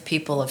both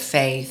people of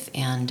faith,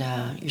 and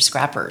you're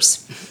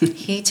scrappers.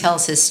 He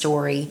tells his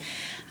story.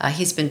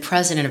 He's been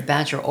president of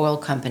Badger Oil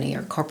Company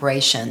or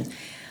Corporation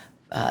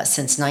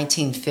since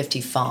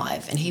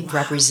 1955. And he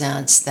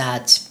represents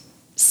that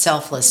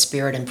selfless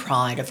spirit and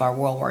pride of our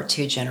World War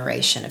II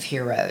generation of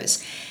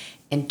heroes.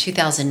 In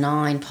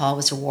 2009, Paul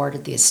was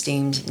awarded the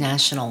esteemed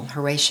National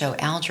Horatio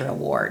Alger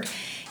Award,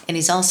 and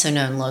he's also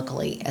known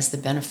locally as the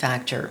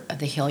benefactor of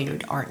the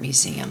Hilliard Art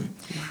Museum.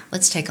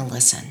 Let's take a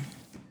listen.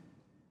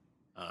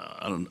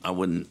 I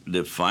wouldn't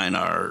define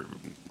our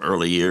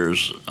early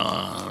years,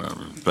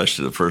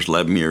 especially the first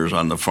 11 years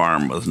on the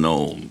farm with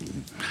no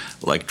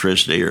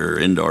electricity or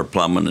indoor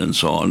plumbing and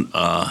so on.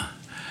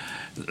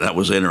 That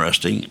was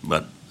interesting,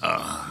 but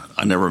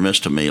I never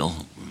missed a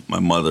meal. My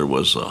mother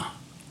was...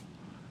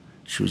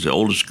 She was the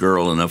oldest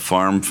girl in a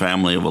farm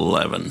family of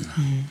 11,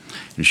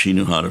 and she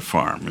knew how to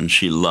farm, and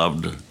she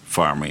loved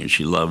farming, and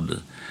she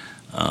loved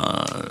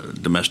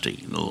domestic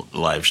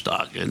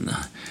livestock, and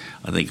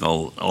I think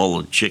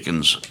all the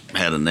chickens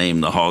had a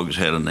name, the hogs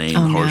had a name,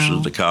 the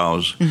horses, the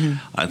cows.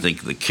 I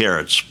think the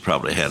carrots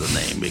probably had a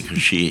name because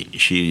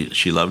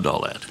she loved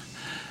all that,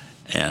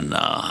 and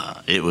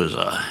it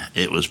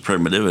was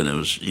primitive, and it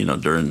was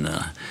during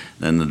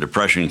then the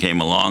Depression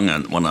came along,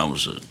 and when I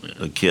was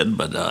a kid,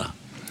 but.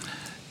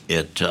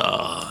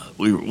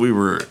 We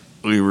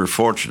were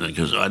fortunate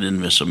because I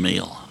didn't miss a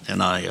meal,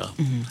 and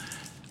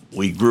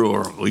we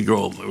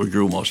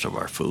grew most of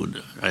our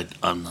food right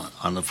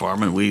on the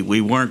farm, and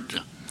we weren't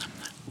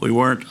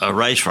a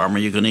rice farmer.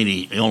 You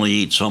only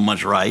eat so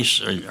much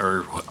rice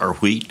or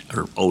wheat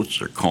or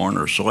oats or corn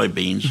or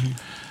soybeans.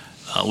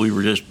 Mm-hmm. We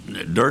were just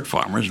dirt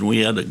farmers, and we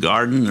had a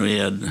garden. We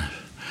had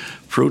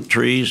fruit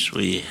trees.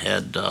 We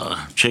had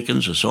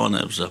chickens and so on.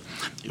 It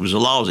was a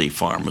lousy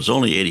farm. It was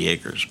only 80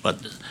 acres,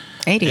 but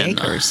 80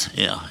 acres.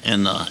 Yeah,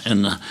 and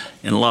a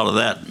lot of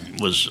that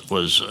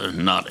was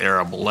not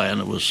arable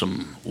land. It was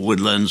some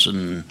woodlands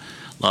and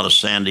a lot of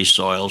sandy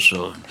soil.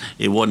 So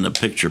it wasn't a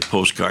picture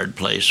postcard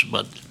place,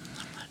 but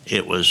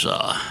it was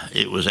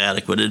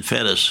adequate. It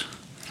fed us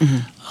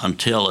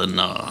until in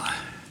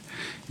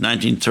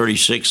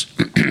 1936,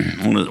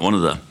 one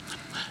of the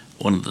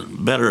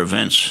better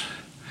events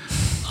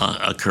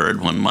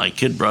occurred when my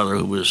kid brother,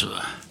 who was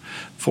a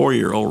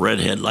 4-year-old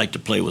redhead, liked to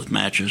play with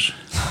matches.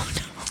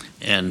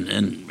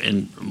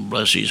 And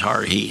bless his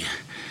heart, he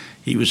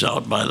was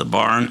out by the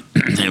barn.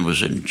 It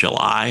was in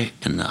July,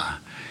 and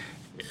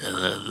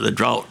the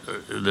drought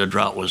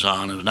was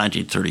on. It was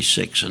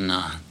 1936, and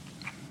I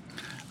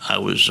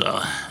was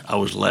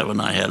 11.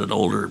 I had an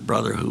older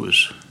brother who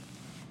was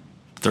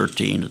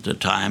 13 at the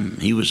time.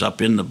 He was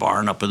up in the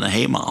barn, up in the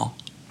haymow,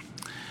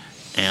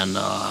 and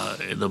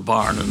the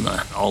barn and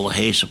all the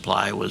hay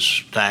supply was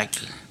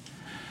stacked,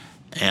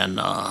 and.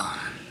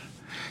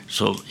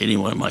 So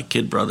anyway, my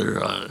kid brother,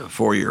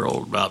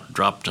 4-year-old, about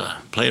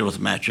played with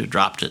matches,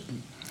 dropped it,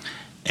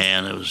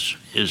 and it was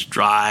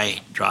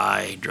dry.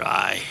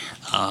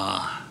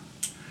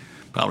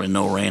 Probably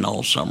no rain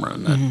all summer,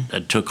 and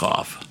that took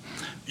off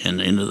and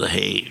into the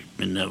hay,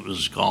 and it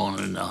was gone.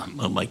 And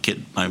my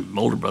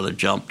older brother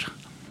jumped,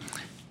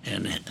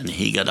 and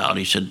he got out.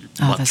 He said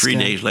about 3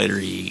 days later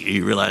he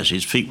realized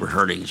his feet were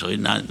hurting, so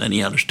then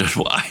he understood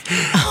why.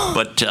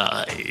 But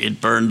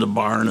it burned the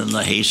barn and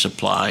the hay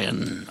supply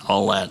and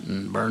all that,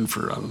 and burned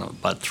for, I don't know,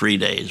 about 3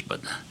 days.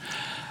 But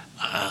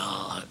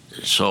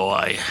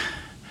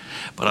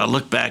but I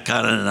look back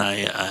on it, and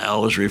I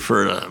always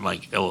refer to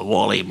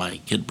Wally, my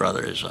kid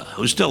brother,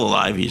 who's still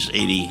alive. He's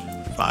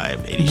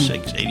 85,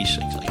 86,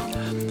 86, I think,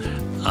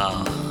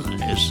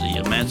 is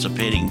the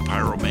emancipating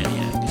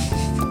pyromaniac.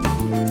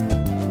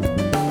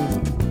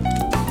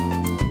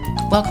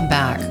 Welcome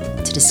back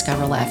to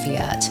Discover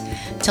Lafayette.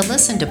 To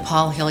listen to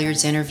Paul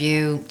Hilliard's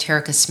interview,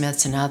 Terica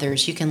Smith's, and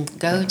others, you can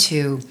go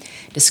to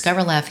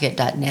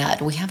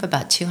discoverlafayette.net. We have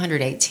about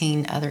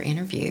 218 other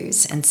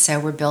interviews, and so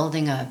we're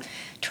building a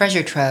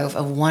treasure trove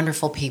of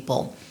wonderful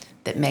people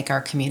that make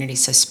our community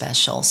so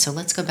special. So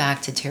let's go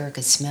back to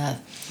Terica Smith.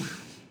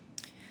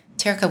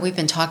 Terica, we've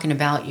been talking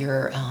about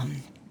your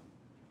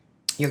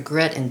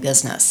grit in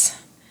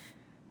business,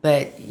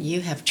 but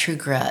you have true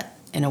grit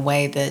in a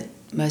way that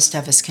most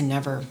of us can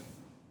never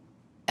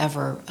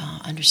ever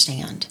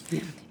understand.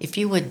 Yeah. If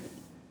you'd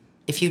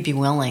be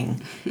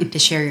willing to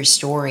share your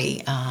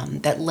story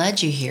that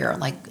led you here,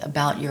 like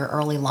about your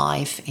early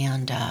life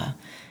and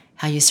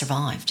how you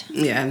survived.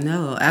 Yeah,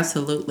 no,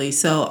 absolutely.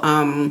 So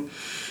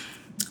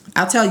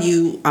I'll tell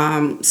you,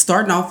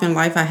 starting off in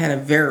life, I had a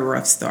very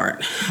rough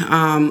start.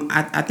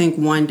 I think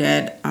one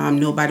that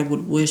nobody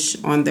would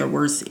wish on their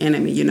worst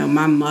enemy. You know,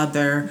 my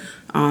mother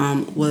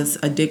was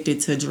addicted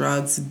to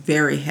drugs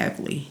very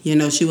heavily. You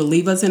know, she would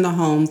leave us in the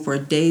home for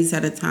days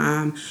at a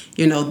time.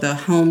 You know, the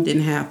home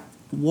didn't have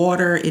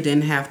water, it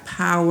didn't have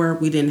power,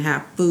 we didn't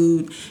have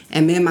food,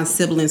 and me and my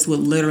siblings would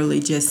literally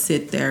just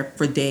sit there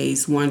for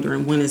days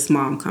wondering, when is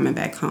mom coming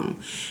back home?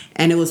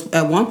 And it was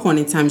at one point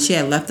in time she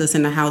had left us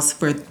in the house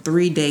for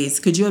 3 days.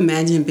 Could you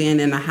imagine being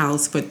in the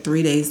house for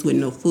 3 days with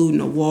no food,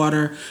 no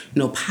water,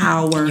 no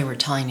power? And you were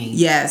tiny.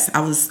 Yes,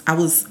 I was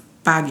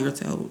 5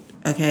 years old.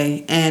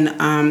 Okay, and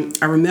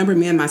I remember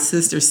me and my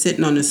sister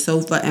sitting on the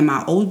sofa, and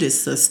my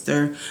oldest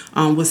sister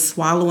was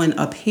swallowing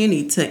a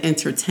penny to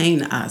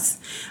entertain us.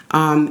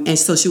 And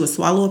so she would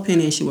swallow a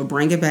penny and she would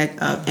bring it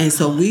back up. And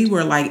so we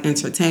were like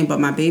entertained,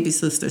 but my baby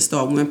sister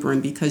started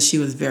whimpering because she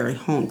was very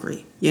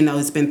hungry. You know,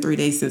 it's been 3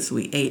 days since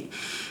we ate.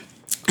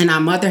 And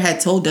our mother had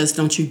told us,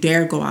 don't you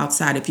dare go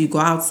outside. If you go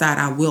outside,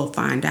 I will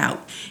find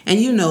out.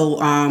 And, you know,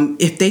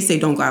 if they say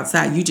don't go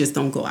outside, you just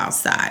don't go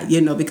outside,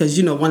 you know, because,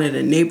 you know, one of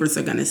the neighbors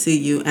are going to see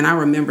you. And I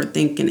remember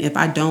thinking, if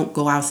I don't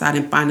go outside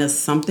and find us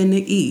something to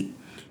eat,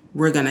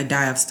 we're going to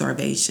die of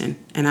starvation.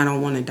 And I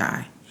don't want to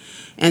die.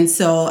 And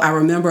so I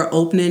remember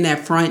opening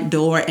that front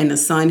door and the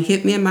sun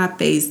hit me in my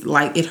face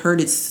like it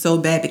hurted so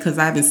bad because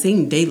I haven't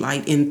seen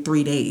daylight in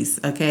 3 days,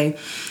 okay?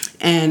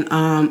 And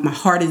my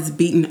heart is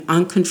beating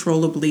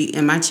uncontrollably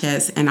in my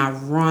chest, and I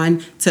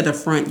run to the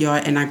front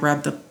yard and I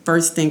grab the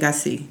first thing I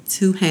see,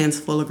 2 hands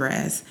full of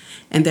grass,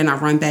 and then I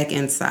run back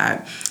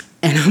inside.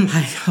 And I'm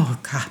like, oh,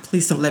 God,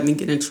 please don't let me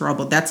get in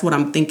trouble. That's what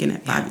I'm thinking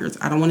at 5 years.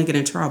 I don't want to get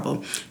in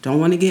trouble. Don't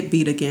want to get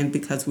beat again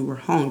because we were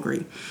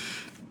hungry.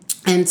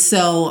 And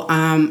so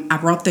I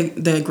brought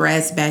the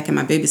grass back, and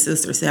my baby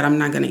sister said, I'm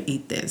not going to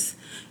eat this.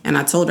 And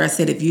I told her, I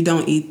said, if you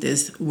don't eat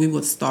this, we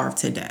will starve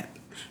to death.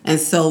 And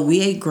so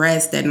we ate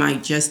grass that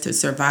night just to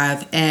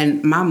survive.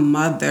 And my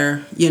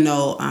mother, you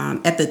know,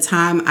 at the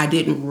time, I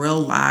didn't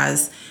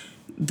realize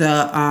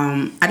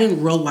I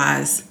didn't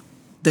realize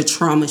the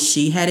trauma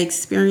she had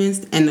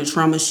experienced and the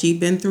trauma she'd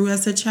been through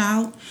as a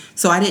child.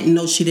 So I didn't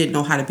know she didn't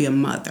know how to be a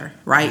mother,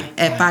 right?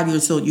 At 5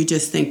 years old, you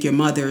just think your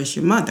mother is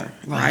your mother,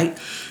 right?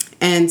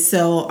 And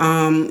so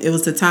it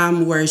was a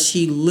time where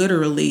she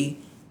literally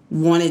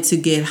wanted to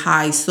get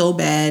high so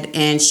bad,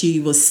 and she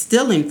was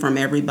stealing from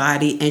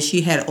everybody, and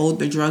she had owed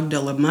the drug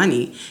dealer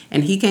money.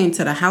 And he came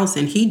to the house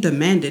and he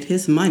demanded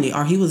his money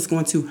or he was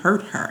going to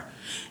hurt her.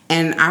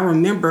 And I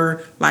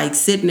remember like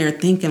sitting there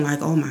thinking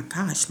like, oh my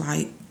gosh,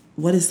 like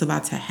what is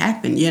about to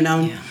happen, you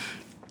know? Yeah.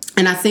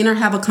 And I seen her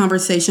have a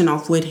conversation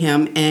off with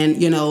him,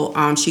 and, you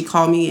know, she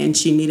called me and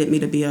she needed me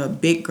to be a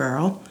big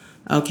girl.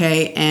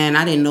 Okay. And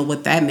I didn't know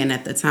what that meant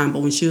at the time.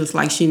 But when she was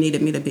like, she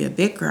needed me to be a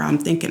big girl, I'm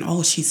thinking,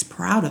 oh, she's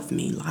proud of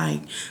me.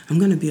 Like, I'm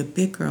going to be a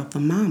big girl for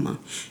mama,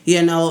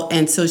 you know?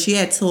 And so she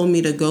had told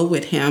me to go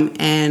with him,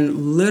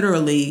 and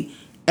literally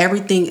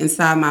everything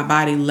inside my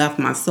body left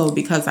my soul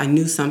because I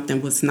knew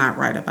something was not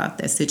right about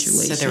that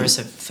situation. So there was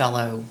a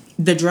fellow...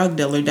 The drug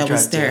dealer that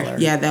was there.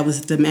 Yeah, that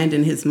was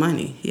demanding his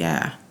money.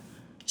 Yeah.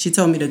 She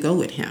told me to go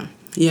with him,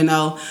 you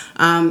know.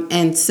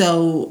 And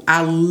so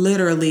I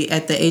literally,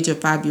 at the age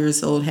of 5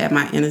 years old, had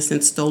my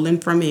innocence stolen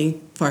from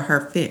me for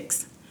her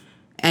fix.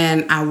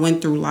 And I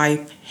went through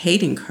life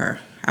hating her.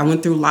 I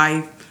went through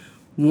life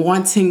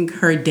wanting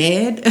her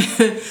dead.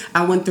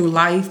 I went through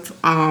life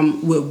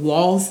with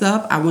walls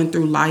up. I went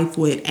through life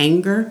with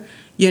anger,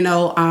 you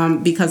know,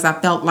 because I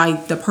felt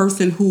like the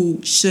person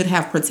who should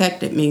have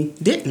protected me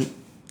didn't.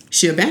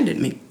 She abandoned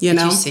me, you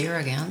know. Did you see her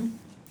again?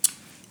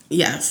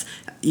 Yes,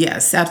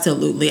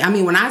 absolutely. I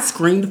mean, when I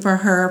screamed for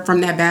her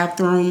from that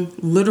bathroom,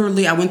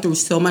 literally I went through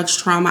so much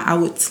trauma. I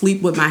would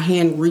sleep with my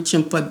hand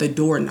reaching for the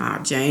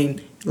doorknob,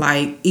 Jane,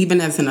 like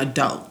even as an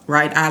adult,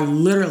 right? I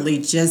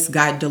literally just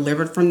got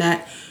delivered from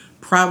that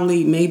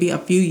probably maybe a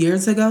few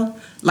years ago.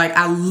 Like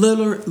I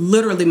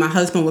literally my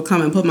husband would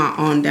come and put my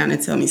arm down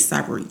and tell me,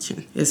 stop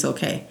reaching. It's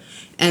okay.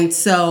 And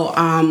so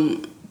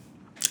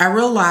I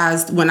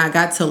realized when I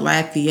got to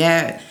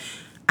Lafayette,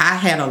 I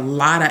had a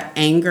lot of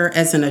anger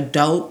as an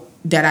adult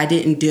that I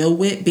didn't deal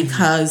with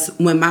because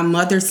when my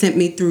mother sent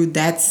me through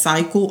that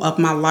cycle of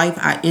my life,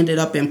 I ended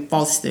up in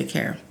foster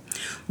care.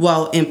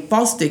 Well, in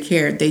foster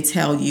care, they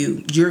tell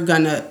you you're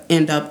going to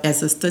end up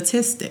as a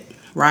statistic,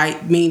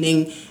 right?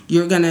 Meaning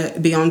you're going to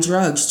be on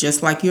drugs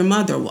just like your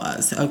mother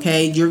was,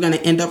 okay? You're going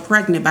to end up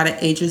pregnant by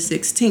the age of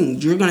 16.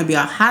 You're going to be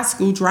a high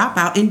school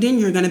dropout, and then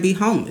you're going to be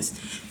homeless.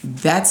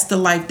 That's the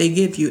life they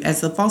give you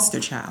as a foster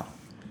child.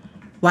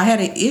 Well, I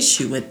had an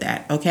issue with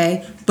that,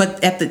 okay?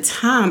 But at the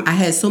time, I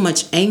had so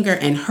much anger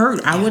and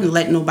hurt, I wouldn't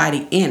let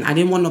nobody in. I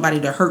didn't want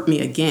nobody to hurt me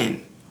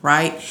again,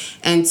 right?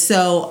 And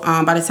so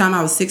by the time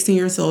I was 16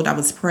 years old, I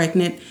was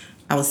pregnant.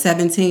 I was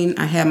 17.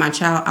 I had my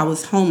child. I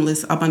was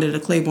homeless up under the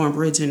Claiborne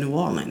Bridge in New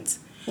Orleans.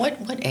 What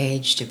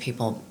age do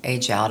people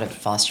age out of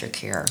foster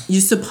care?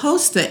 You're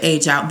supposed to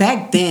age out.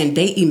 Back then,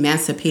 they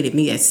emancipated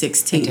me at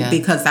 16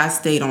 because I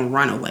stayed on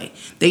runaway.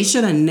 They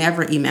should have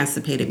never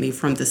emancipated me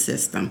from the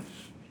system.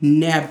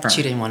 Never. But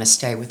you didn't want to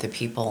stay with the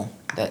people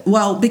that...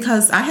 Well,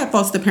 because I had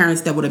foster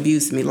parents that would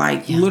abuse me,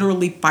 like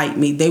literally fight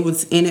me. They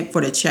was in it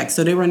for the check,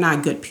 so they were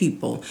not good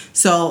people.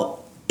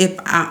 So if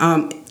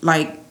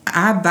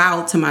I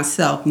vowed to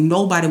myself,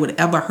 nobody would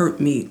ever hurt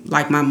me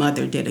like my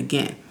mother did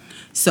again.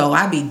 So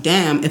I'd be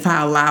damned if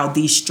I allowed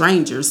these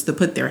strangers to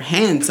put their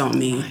hands on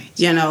me,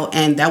 you know,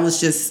 and that was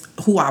just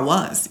who I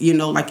was, you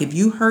know, like if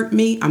you hurt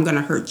me, I'm going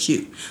to hurt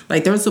you.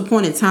 Like there was a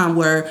point in time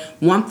where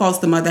one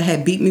foster mother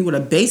had beat me with a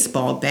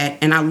baseball bat,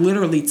 and I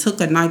literally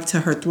took a knife to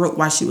her throat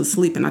while she was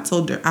sleeping. I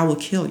told her, I will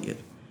kill you.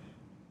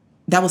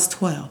 That was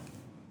 12,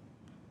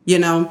 you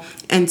know,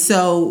 and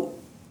so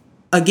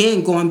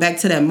again, going back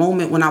to that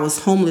moment when I was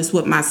homeless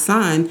with my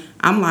son,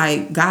 I'm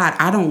like, God,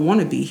 I don't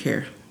want to be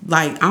here.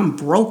 Like, I'm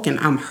broken,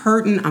 I'm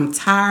hurting, I'm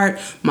tired.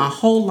 My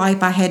whole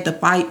life I had to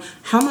fight.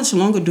 How much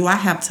longer do I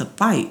have to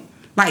fight?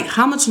 Like,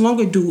 how much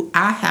longer do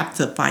I have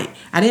to fight?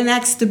 I didn't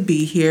ask to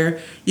be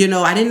here. You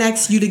know, I didn't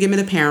ask you to give me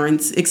the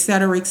parents, et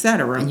cetera, et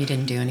cetera. And you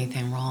didn't do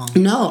anything wrong.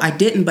 No, I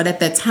didn't. But at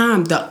that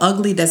time, the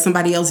ugly that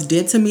somebody else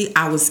did to me,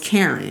 I was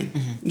carrying,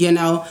 you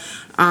know.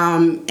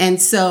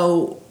 And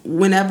so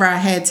whenever I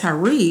had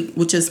Tariq,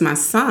 which is my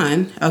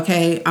son,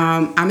 okay,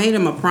 I made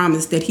him a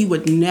promise that he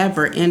would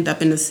never end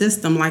up in the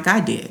system like I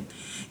did.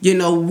 You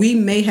know, we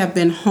may have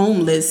been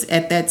homeless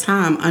at that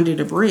time under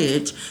the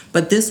bridge,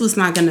 but this was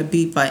not going to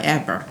be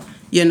forever.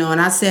 You know,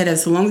 and I said,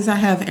 as long as I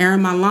have air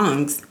in my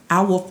lungs,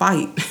 I will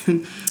fight.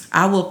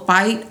 I will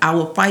fight. I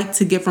will fight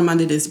to get from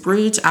under this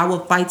bridge. I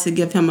will fight to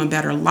give him a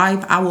better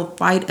life. I will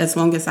fight as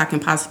long as I can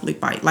possibly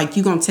fight. Like,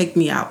 you're going to take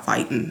me out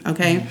fighting,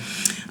 okay?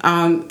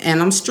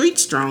 And I'm street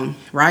strong,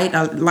 right?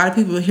 A lot of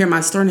people hear my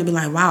story and they be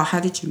like, wow,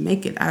 how did you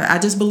make it? I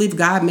just believe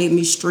God made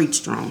me street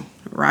strong,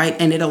 right?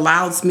 And it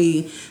allows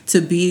me to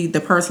be the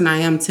person I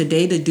am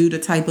today, to do the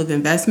type of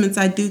investments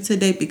I do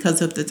today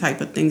because of the type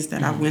of things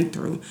that I went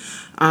through.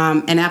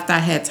 And after I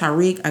had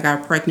Tariq, I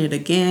got pregnant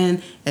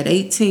again at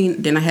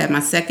 18. Then I had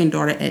my second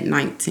daughter at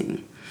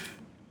 19.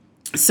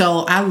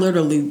 So I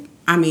literally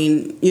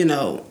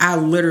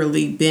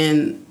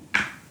been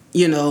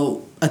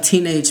a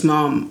teenage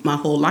mom my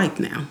whole life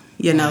now.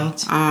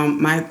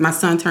 My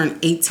son turned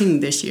 18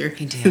 this year.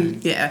 He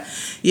did. Yeah.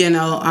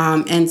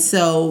 And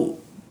so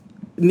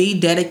me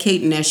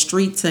dedicating that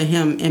street to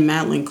him in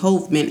Madeline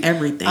Cove meant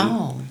everything.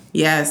 Oh.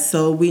 Yes,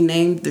 so we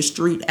named the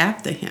street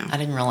after him. I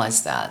didn't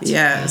realize that.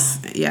 Yes,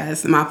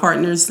 yes. My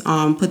partners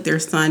put their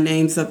son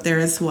names up there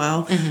as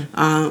well.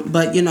 Mm-hmm.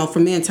 But, for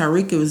me and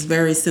Tyreek, it was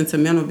very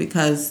sentimental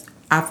because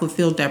I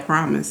fulfilled that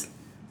promise.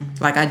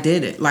 Mm-hmm. Like, I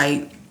did it.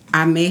 Like,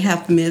 I may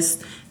have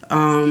missed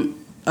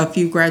a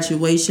few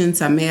graduations.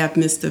 I may have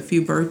missed a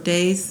few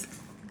birthdays.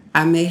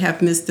 I may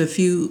have missed a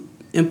few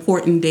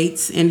important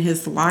dates in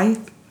his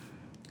life.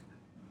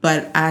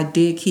 But I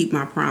did keep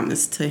my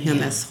promise to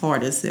him as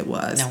hard as it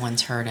was. No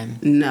one's hurt him.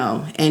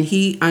 No. And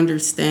he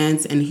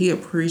understands and he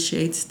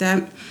appreciates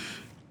that.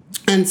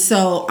 And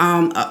so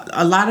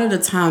a lot of the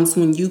times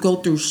when you go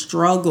through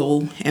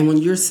struggle and when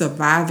you're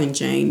surviving,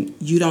 Jane,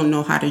 you don't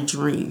know how to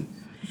dream.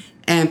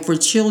 And for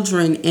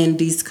children in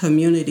these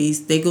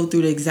communities, they go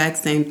through the exact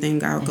same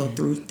thing I'll go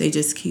through. They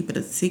just keep it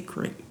a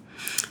secret.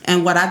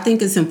 And what I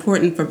think is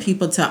important for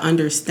people to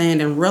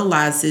understand and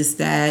realize is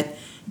that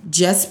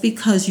just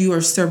because you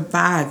are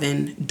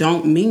surviving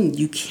don't mean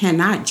you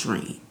cannot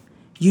dream.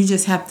 You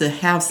just have to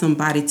have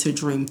somebody to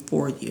dream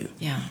for you.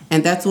 Yeah.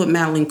 And that's what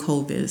Madeline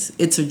Cove is.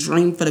 It's a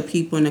dream for the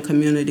people in the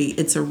community.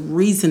 It's a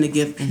reason to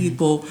give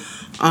people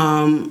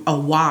a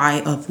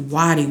why of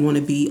why they want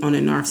to be on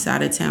the north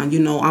side of town.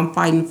 I'm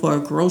fighting for a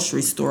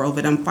grocery store over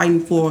it. I'm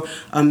fighting for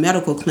a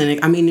medical clinic.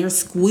 I mean, they're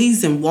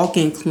squeezing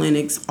walk-in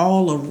clinics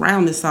all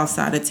around the south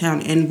side of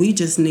town, and we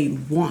just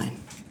need one.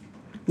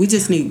 We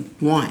just need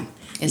one.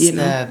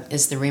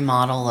 Is the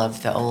remodel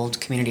of the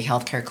old community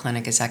healthcare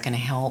clinic, is that going to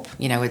help?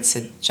 It's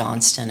at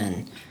Johnston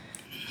and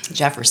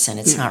Jefferson.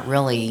 It's not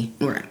really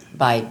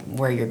by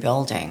where you're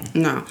building.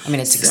 No. I mean,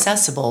 it's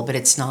accessible, but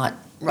it's not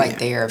right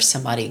there if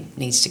somebody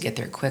needs to get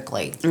there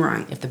quickly.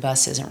 Right. If the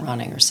bus isn't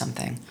running or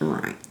something.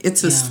 Right.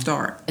 It's a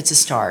start. It's a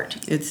start.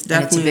 It's definitely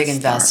and it's a big start.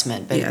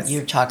 investment, but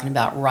you're talking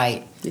about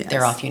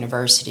there off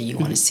University. You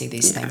want to see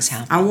these things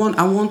happen.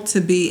 I want to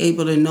be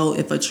able to know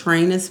if a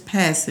train is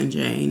passing,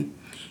 Jane,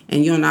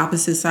 and you're on the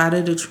opposite side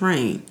of the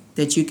train,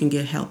 that you can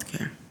get health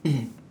care.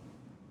 Mm-hmm.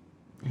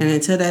 And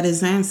until that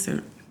is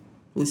answered,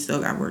 we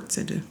still got work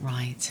to do.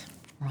 Right.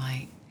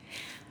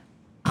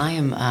 I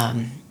am,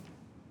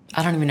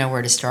 I don't even know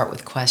where to start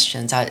with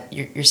questions.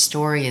 Your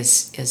story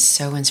is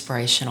so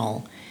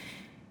inspirational.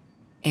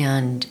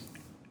 And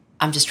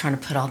I'm just trying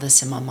to put all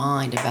this in my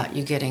mind about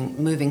you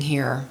moving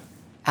here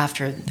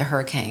after the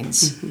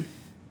hurricanes,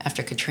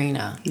 after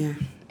Katrina. Yeah.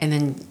 And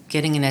then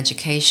getting an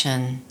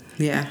education.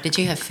 Yeah. Did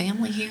you have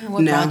family here?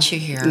 What brought you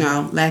here?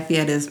 No,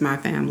 Lafayette is my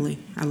family.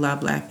 I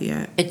love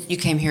Lafayette. You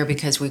came here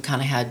because we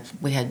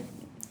had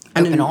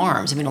open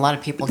arms. I mean, a lot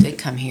of people did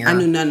come here. I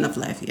knew nothing of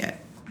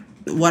Lafayette.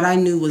 What I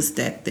knew was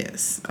that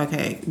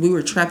we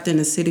were trapped in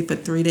the city for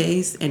 3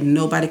 days and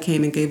nobody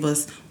came and gave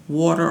us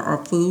water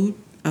or food,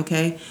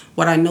 okay?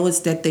 What I know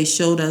is that they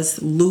showed us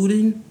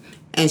looting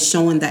and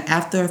showing the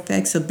after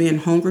effects of being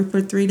hungry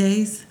for 3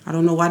 days. I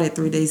don't know why that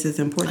 3 days is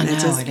important. I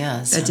know, it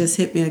is. That just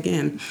hit me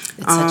again.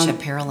 It's such a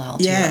parallel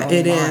to your own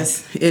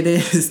life. It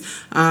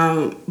is.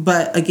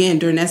 But again,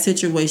 during that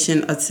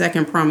situation, a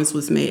second promise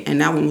was made,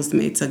 and that one was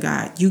made to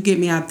God. You get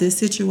me out this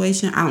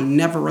situation, I'll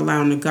never rely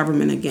on the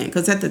government again.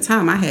 Because at the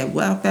time, I had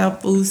welfare,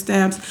 food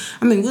stamps.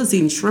 I mean, we was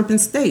eating shrimp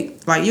and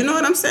steak. Like, you know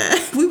what I'm saying?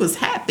 We was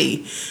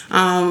happy.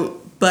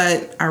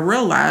 But I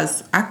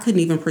realized I couldn't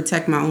even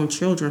protect my own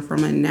children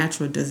from a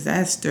natural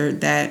disaster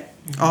that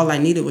all I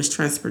needed was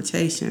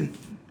transportation.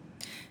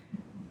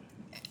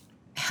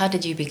 How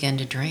did you begin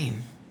to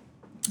dream?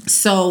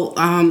 So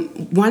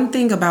one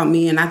thing about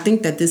me, and I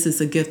think that this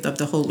is a gift of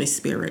the Holy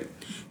Spirit,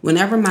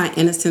 whenever my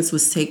innocence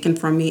was taken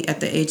from me at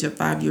the age of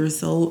 5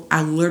 years old,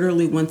 I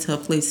literally went to a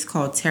place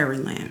called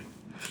Terryland.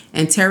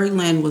 And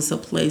Terryland was a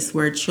place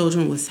where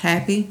children was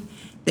happy.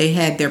 They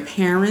had their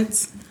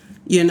parents.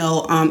 It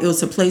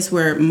was a place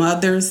where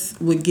mothers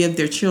would give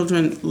their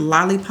children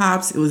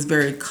lollipops. It was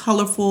very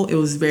colorful. It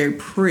was very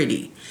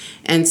pretty.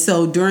 And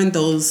so during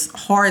those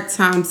hard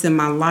times in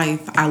my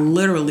life, I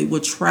literally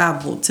would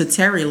travel to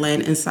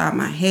Terryland inside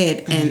my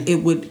head, and it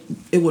would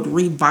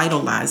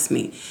revitalize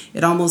me.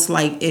 It almost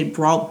like it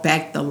brought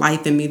back the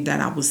life in me that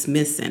I was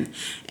missing.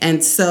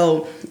 And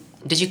so...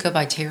 Did you go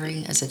by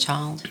Terry as a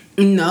child?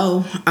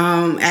 No.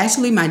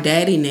 Actually, my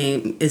daddy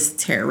name is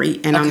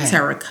Terry, and I'm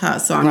Terica,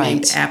 so I'm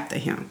named after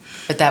him.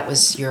 But that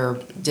was your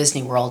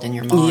Disney World in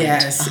your mind.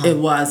 Yes, it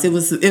was. It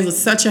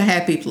was such a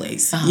happy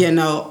place, And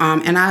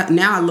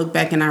I look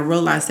back and I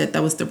realize that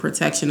was the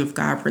protection of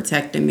God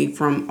protecting me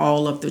from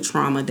all of the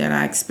trauma that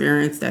I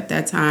experienced at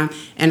that time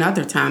and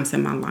other times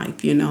in my life.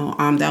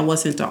 That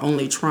wasn't the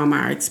only trauma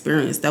I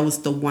experienced. That was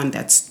the one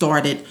that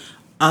started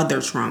other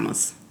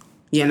traumas.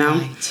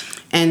 Right.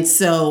 And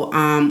so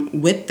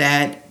with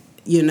that,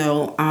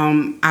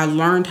 I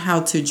learned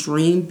how to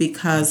dream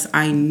because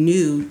I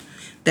knew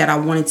that I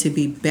wanted to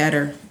be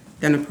better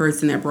than the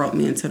person that brought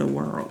me into the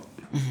world.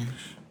 Mm-hmm.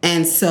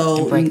 And so...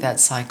 And break that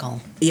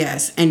cycle.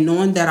 Yes. And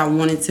knowing that I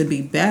wanted to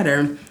be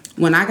better,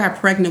 when I got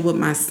pregnant with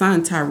my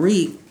son,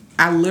 Tyreek,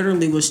 I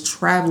literally was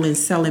traveling,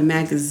 selling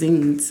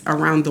magazines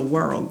around the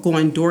world,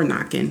 going door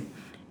knocking.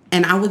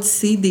 And I would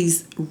see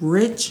these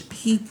rich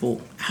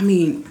people, I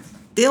mean,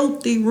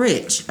 filthy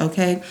rich,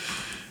 okay?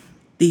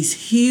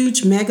 These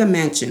huge mega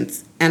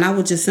mansions. And I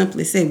would just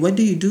simply say, what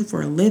do you do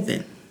for a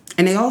living?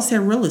 And they all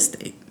said real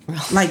estate.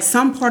 Like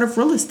some part of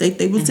real estate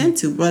they was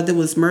into, whether it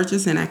was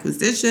mergers and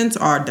acquisitions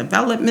or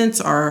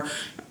developments or,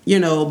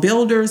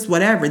 builders,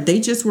 whatever. They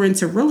just were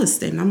into real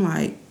estate. And I'm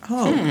like,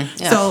 oh.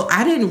 So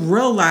I didn't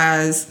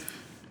realize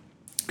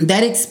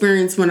that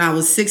experience when I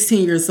was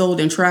 16 years old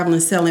and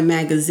traveling selling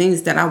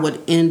magazines that I would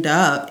end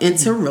up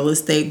into real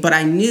estate. But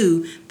I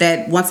knew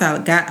that once I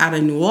got out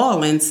of New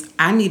Orleans,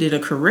 I needed a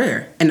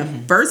career. And the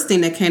first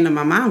thing that came to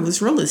my mind was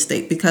real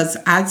estate, because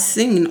I'd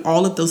seen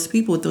all of those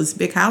people with those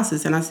big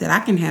houses. And I said, I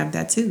can have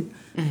that too.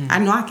 I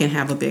know I can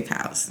have a big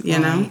house, you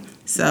know?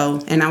 So,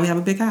 and now we have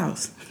a big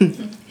house.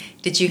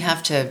 Did you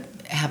have to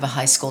have a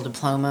high school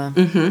diploma?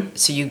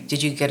 So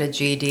did you get a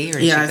GED or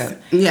did yes.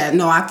 Yeah,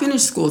 no, I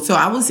finished school. So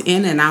I was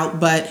in and out,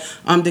 but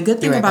the good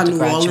thing about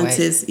New Orleans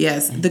is,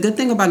 the good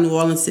thing about New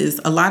Orleans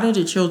is a lot of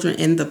the children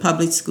in the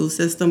public school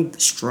system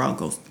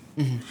struggle.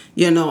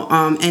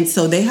 And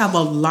so they have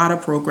a lot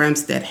of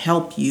programs that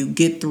help you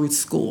get through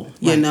school,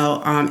 and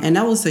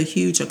that was a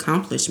huge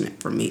accomplishment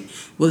for me,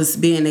 was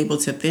being able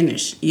to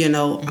finish,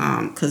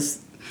 because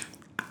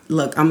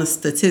look, I'm a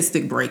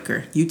statistic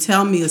breaker. You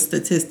tell me a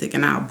statistic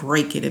and I'll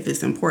break it if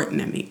it's important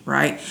to me,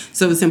 right?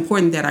 So it's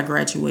important that I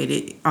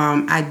graduated.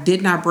 I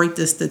did not break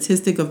the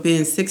statistic of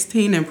being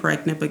 16 and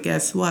pregnant, but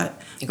guess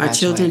what? My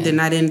children did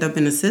not end up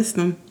in the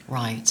system.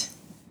 Right.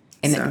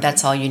 And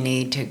that's all you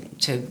need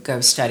to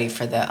go study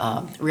for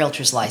the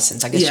realtor's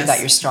license. I guess you got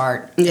your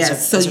start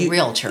as a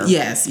realtor.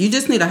 Yes, you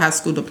just need a high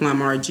school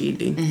diploma or a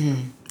GED.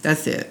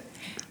 That's it.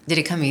 Did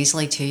it come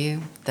easily to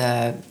you,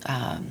 the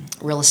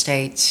real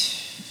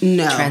estate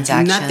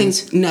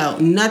transactions?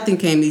 Nothing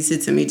came easy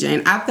to me,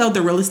 Jane. I failed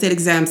the real estate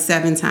exam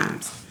 7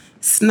 times.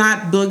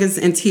 Snot, boogers,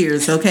 and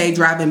tears, okay?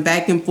 Driving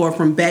back and forth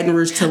from Baton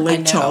Rouge to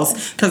Lake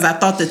Charles, because I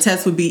thought the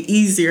test would be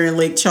easier in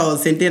Lake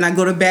Charles. And then I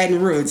go to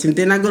Baton Rouge, and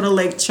then I go to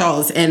Lake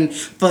Charles. And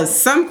for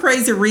some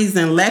crazy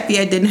reason,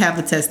 Lafayette didn't have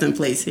a test in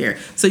place here.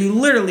 So you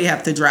literally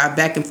have to drive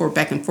back and forth,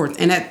 back and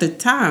forth. And at the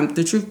time,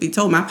 the truth be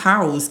told, my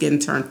power was getting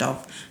turned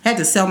off. I had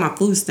to sell my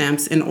food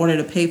stamps in order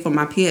to pay for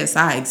my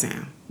PSI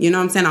exam. You know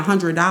what I'm saying?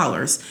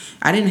 $100.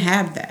 I didn't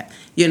have that.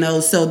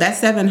 So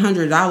that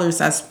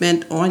 $700 I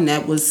spent on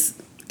that was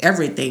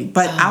everything.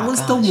 But I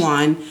was the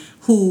one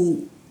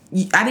who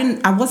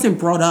I wasn't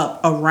brought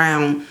up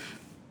around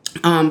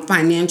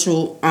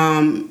financial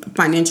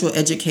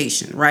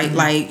education, right?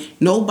 Like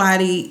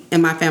nobody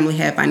in my family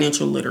had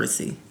financial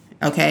literacy.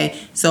 Okay.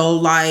 So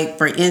like,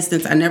 for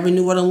instance, I never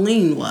knew what a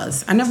lien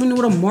was. I never knew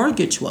what a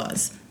mortgage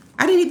was.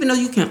 I didn't even know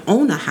you can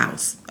own a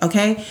house,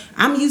 okay?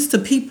 I'm used to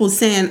people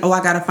saying,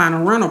 I got to find a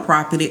rental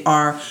property,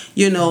 or,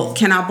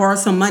 can I borrow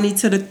some money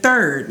to the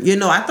third?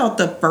 I thought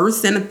the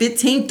 1st and the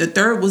 15th, the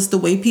third was the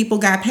way people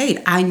got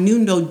paid. I knew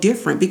no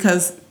different,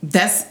 because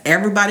that's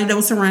everybody that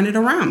was surrounded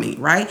around me,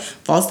 right?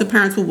 Foster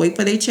parents would wait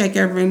for their check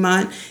every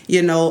month.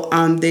 They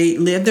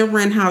lived in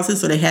rent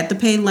houses, so they had to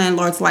pay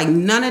landlords. Like,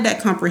 none of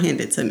that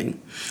comprehended to me.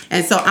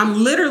 And so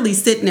I'm literally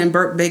sitting in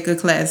Burt Baker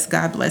class,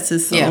 God bless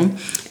his soul. Yeah.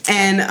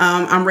 And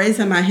I'm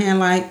raising my hand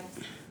like,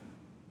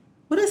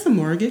 what is a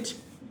mortgage?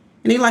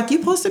 And he's like, you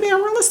supposed to be in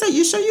real estate?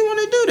 You sure you want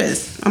to do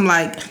this? I'm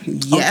like,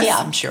 yes. Yeah,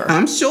 I'm sure.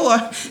 I'm sure.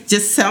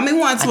 Just tell me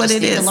once what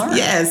it is.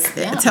 Yes.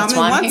 Yeah, tell me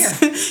once.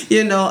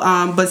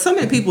 But so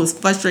many people was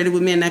frustrated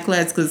with me in that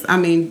class, because,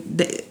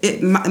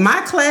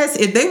 my class,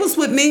 if they was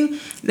with me,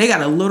 they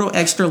got a little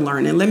extra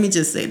learning. Let me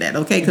just say that,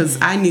 okay?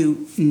 Because I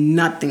knew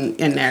nothing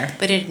in there.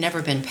 But it had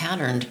never been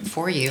patterned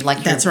for you.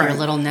 Like your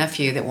little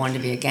nephew that wanted to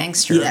be a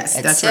gangster at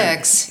 6.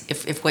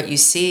 Right. If what you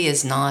see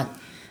is not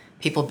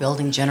people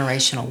building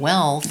generational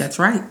wealth. That's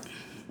right.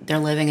 They're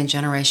living in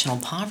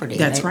generational poverty.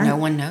 That's right. No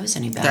one knows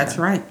any better. That's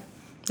right.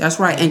 That's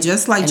right. And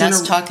just like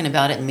that's talking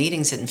about it in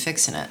meetings and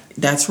fixing it.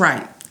 That's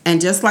right. And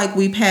just like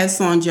we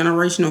pass on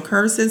generational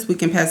curses, we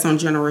can pass on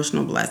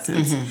generational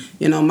blessings.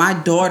 My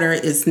daughter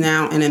is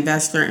now an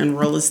investor in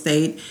real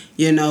estate.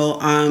 She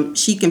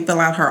can fill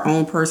out her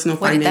own personal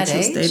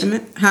financial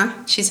statement. Huh?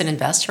 She's an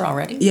investor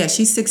already? Yeah,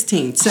 she's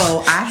 16.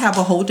 So I have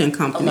a holding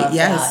company.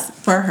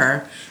 For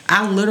her.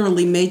 I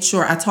literally made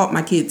sure I taught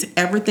my kids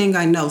everything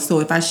I know.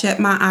 So if I shut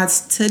my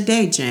eyes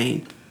today,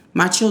 Jane,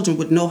 my children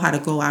would know how to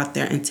go out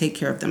there and take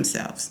care of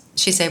themselves.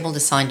 She's able to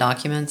sign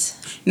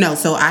documents? No,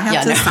 so I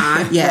have to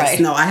sign. Yes, right.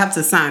 No, I have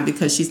to sign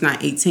because she's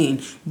not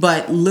 18.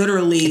 But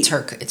literally, it's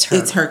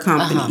her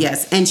company.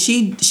 Yes, and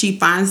she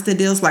finds the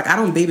deals. Like, I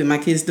don't baby my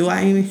kids, do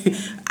I? Amy?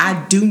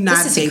 I do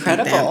not baby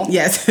them.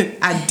 Yes,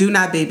 I do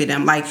not baby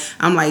them. Like,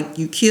 I'm like,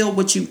 you kill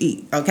what you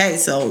eat. Okay,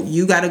 so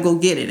you got to go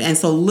get it. And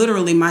so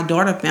literally, my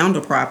daughter found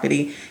a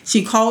property.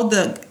 She called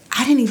the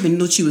I didn't even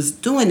know she was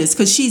doing this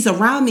because she's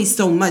around me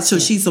so much, so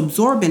she's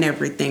absorbing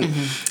everything.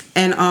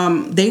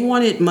 And they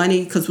wanted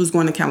money because we was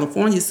going to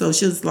California, so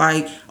she was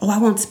like, "Oh, I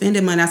won't spend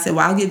it money." I said,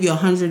 "Well, I'll give you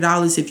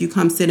 $100 if you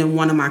come sit in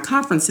one of my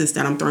conferences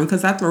that I'm throwing,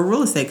 because I throw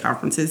real estate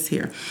conferences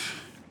here."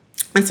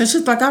 And so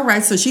she's like, "All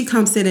right." So she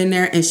comes sit in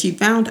there, and she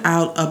found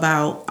out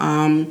about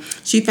wholesaling.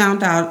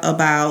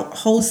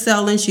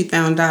 She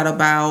found out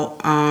about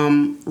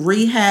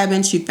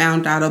rehabbing. She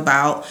found out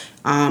about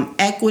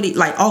equity,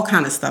 like all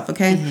kind of stuff.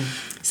 Okay.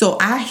 So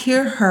I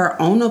hear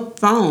her on the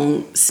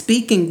phone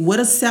speaking with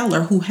a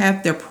seller who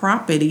have their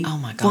property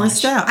for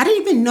sale. I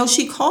didn't even know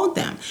she called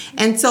them.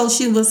 And so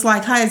she was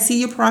like, "Hi, I see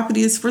your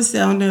property is for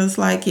sale." And it was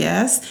like,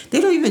 "Yes." They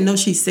don't even know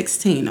she's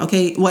 16.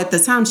 Okay. Well, at the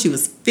time she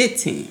was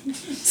 15.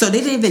 So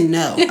they didn't even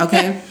know.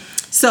 Okay.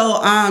 So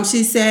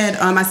she said,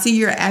 "I see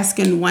you're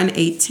asking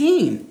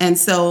 118." And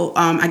so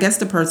I guess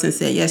the person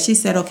said, yes. She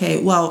said,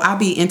 "Okay, well, I'll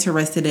be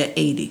interested at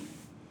 80.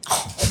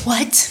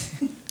 What?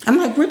 I'm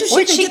like, where'd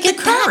she get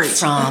the courage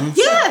from?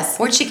 Yes.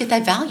 Where'd she get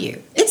that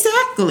value?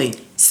 Exactly.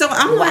 So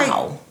I'm like,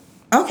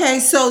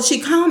 okay. So she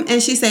come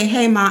and she say,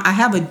 "Hey, Ma, I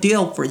have a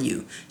deal for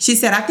you." She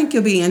said, "I think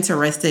you'll be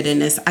interested in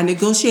this. I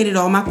negotiated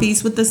all my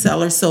fees with the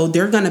seller, so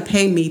they're going to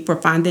pay me for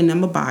finding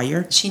them a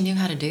buyer." She knew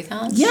how to do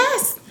that?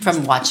 Yes.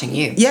 From watching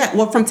you? Yeah.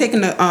 Well, from taking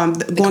going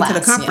class, to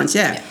the conference.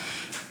 Yeah.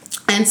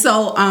 And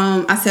so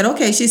I said,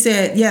 "Okay." She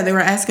said, "Yeah, they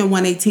were asking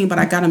 118, but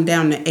I got them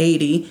down to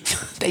 80.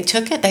 They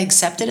took it? They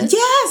accepted it?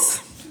 Yes.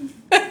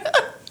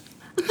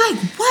 I'm like,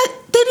 what?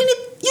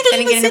 You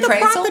didn't even see the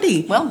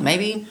property. Well,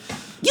 maybe.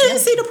 You didn't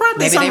see the property.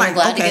 Maybe so they I'm were like,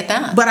 glad okay. to get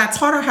that. But I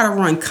taught her how to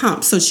run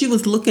comps. So she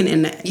was looking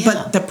in the,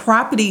 but the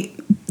property,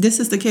 this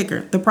is the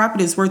kicker. The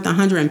property is worth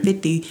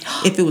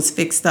 $150 if it was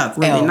fixed up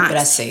really nice. But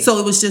I see. So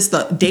it was just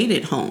a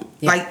dated home,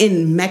 like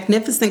in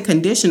magnificent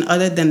condition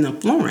other than the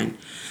flooring.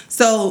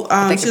 So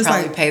they she could was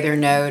probably like, pay their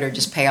note or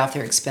just pay off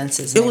their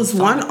expenses. It was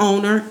one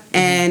owner,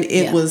 and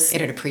it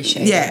had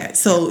appreciated. Yeah,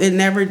 so it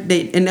never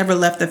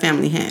left the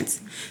family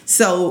hands.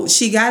 So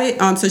she got it.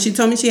 So she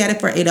told me she had it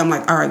for 8. I'm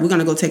like, all right, we're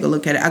gonna go take a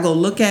look at it. I go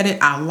look at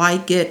it. I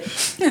like it.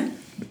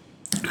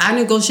 I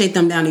negotiate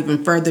them down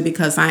even further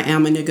because I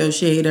am a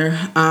negotiator.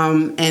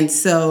 And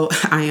so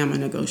I am a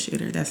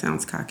negotiator. That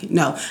sounds cocky.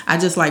 No, I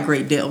just like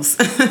great deals.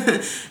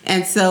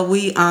 And so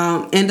we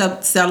end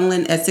up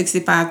settling at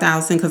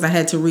 $65,000 because I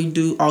had to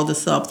redo all the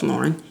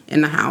subflooring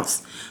in the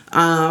house.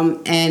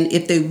 And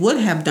if they would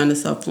have done the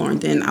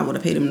subflooring, then I would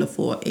have paid them the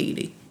full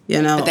 $80.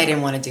 You know, but they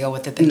didn't want to deal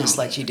with it. They just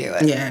let you do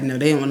it. Yeah, no,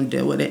 they didn't want to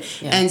deal with it.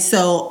 Yeah. And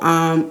so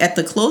at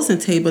the closing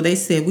table, they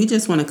said, "We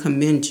just want to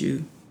commend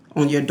you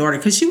on your daughter,"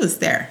 because she was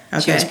there.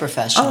 Okay? She was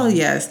professional. Oh,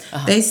 yes.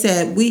 They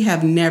said, "We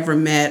have never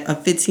met a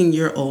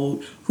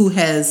 15-year-old who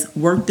has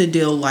worked a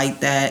deal like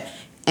that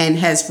and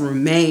has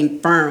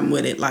remained firm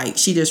with it." Like,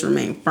 she just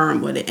remained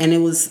firm with it. And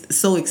it was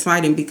so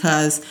exciting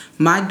because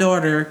my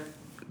daughter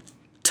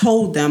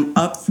told them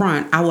up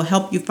front, "I will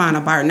help you find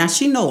a buyer." Now,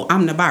 she know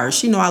I'm the buyer.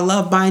 She know I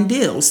love buying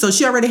deals. So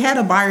she already had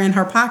a buyer in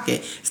her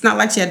pocket. It's not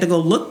like she had to go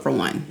look for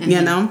one,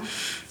 you know?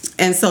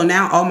 And so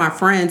now all my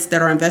friends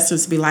that are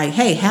investors be like,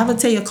 "Hey, have her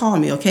tell you call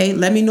me, okay?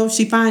 Let me know if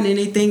she find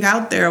anything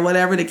out there," or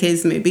whatever the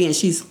case may be. And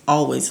she's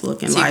always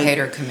looking. So you paid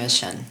her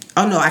commission?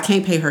 Oh, no, I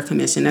can't pay her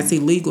commission. That's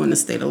illegal in the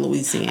state of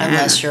Louisiana.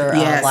 Unless you're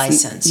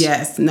licensed.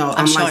 Yes, no,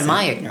 I'm showing licensed.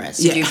 my ignorance.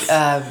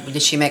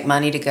 Did she make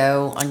money to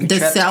go on your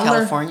trip to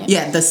California?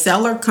 Yeah, the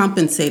seller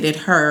compensated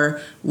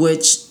her,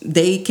 which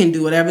they can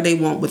do whatever they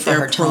want with for their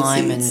her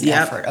time proceeds. and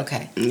effort.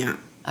 Okay. Yeah.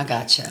 I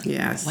gotcha.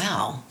 Yes.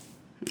 Wow.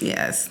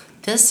 Yes.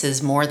 This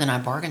is more than I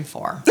bargained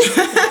for.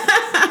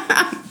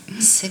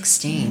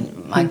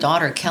 16. My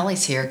daughter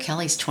Kelly's here.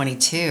 Kelly's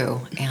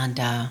 22, and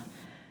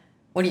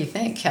what do you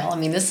think, Kel? I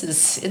mean, isn't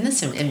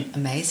this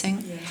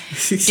amazing?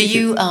 Yeah. Do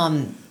you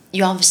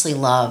you obviously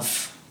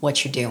love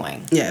what you're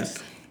doing? Yes.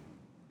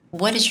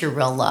 What is your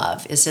real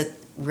love? Is it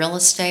real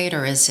estate,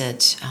 or is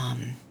it?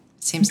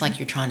 Seems like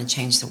you're trying to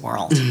change the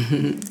world.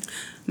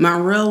 My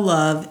real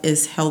love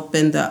is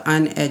helping the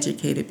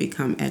uneducated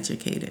become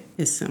educated.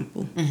 It's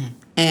simple.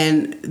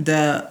 And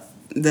the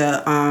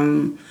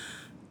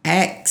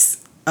acts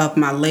of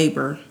my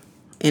labor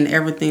and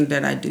everything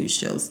that I do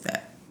shows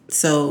that.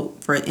 So,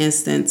 for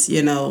instance,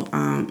 I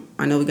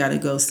know we got to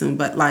go soon,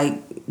 but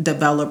like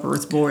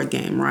Developers Board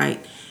Game,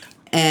 right?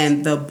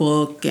 And the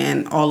book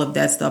and all of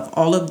that stuff,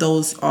 all of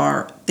those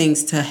are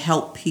things to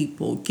help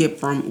people get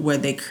from where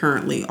they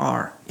currently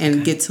are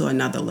and get to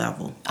another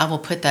level. I will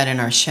put that in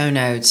our show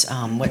notes.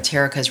 What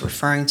Terica is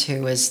referring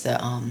to is the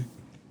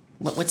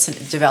what's the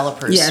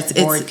Developers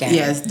Board Game?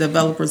 Yes,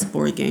 Developers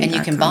Board Game. And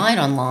you can buy it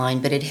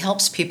online, but it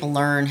helps people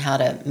learn how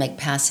to make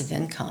passive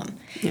income,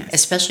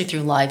 especially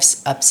through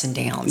life's ups and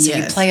downs. So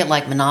you play it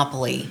like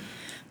Monopoly,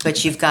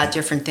 but you've got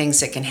different things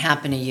that can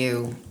happen to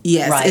you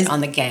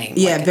on the game.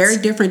 Yeah, very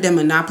different than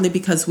Monopoly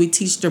because we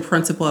teach the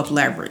principle of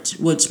leverage,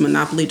 which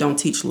Monopoly don't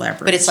teach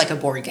leverage. But it's like a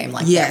board game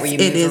like that where you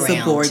move around. Yes, it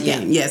is a board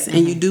game, yes.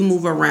 And you do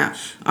move around.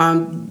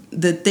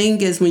 The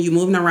thing is when you're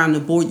moving around the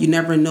board, you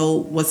never know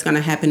what's going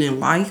to happen in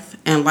life.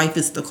 And life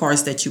is the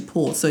cards that you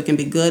pull. So it can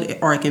be good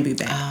or it can be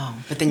bad. Oh.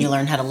 But then you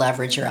learn how to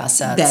leverage your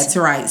assets. That's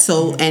right.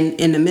 So, and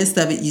in the midst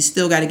of it, you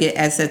still got to get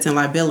assets and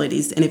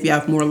liabilities. And if you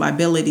have more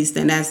liabilities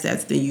than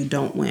assets, then you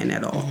don't win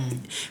at all.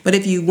 But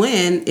if you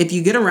win, if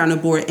you get around the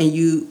board and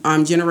you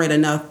generate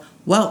enough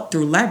wealth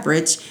through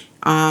leverage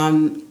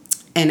and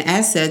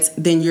assets,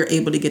 then you're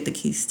able to get the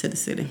keys to the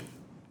city.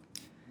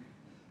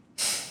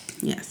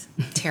 Yes.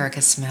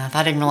 Terica Smith,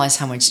 I didn't realize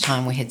how much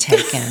time we had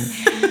taken.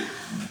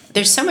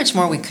 There's so much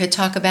more we could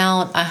talk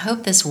about. I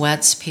hope this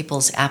whets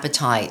people's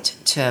appetite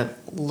to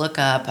look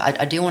up.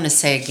 I do want to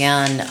say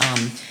again,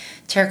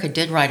 Terica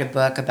did write a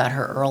book about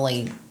her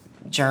early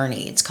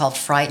journey. It's called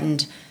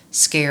Frightened,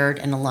 Scared,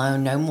 and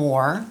Alone No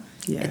More.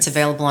 Yes. It's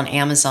available on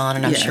Amazon,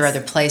 and I'm Yes. sure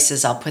other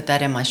places. I'll put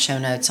that in my show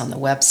notes on the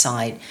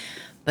website.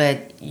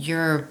 But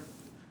your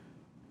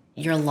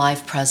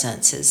life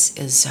presence is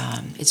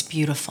it's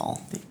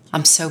beautiful.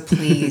 I'm so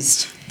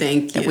pleased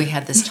Thank you. that we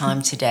had this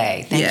time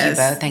today. Thank Yes. you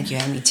both. Thank you,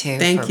 Amy, too,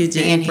 Thank for you,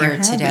 Jane, being for here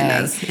having today.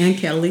 us. And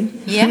Kelly.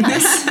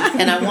 Yes.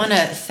 And I want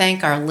to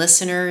thank our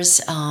listeners.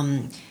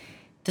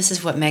 This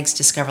is what makes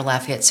Discover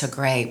Lafayette so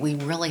great. We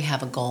really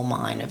have a gold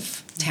mine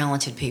of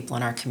talented people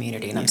in our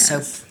community, and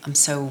Yes. I'm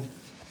so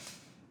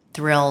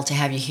thrilled to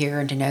have you here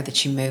and to know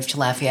that you moved to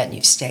Lafayette and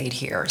you've stayed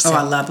here. So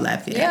I love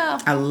Lafayette. Yeah.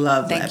 I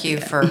love thank Lafayette.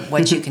 you for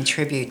what you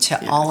contribute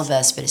to all of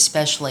us, but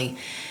especially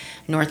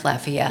North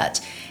Lafayette.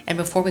 And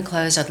before we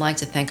close, I'd like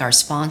to thank our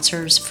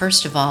sponsors.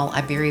 First of all,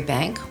 Iberia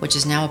Bank, which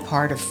is now a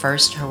part of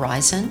First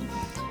Horizon.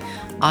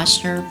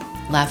 Ochsner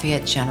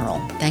Lafayette General,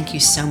 thank you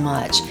so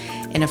much.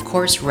 And of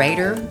course,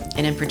 Raider,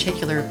 and in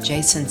particular,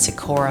 Jason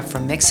Sikora for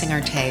mixing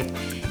our tape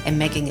and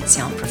making it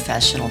sound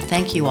professional.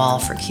 Thank you all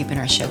for keeping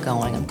our show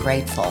going. I'm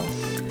grateful.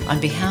 On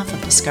behalf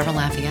of Discover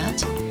Lafayette,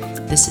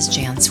 this is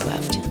Jan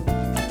Swift.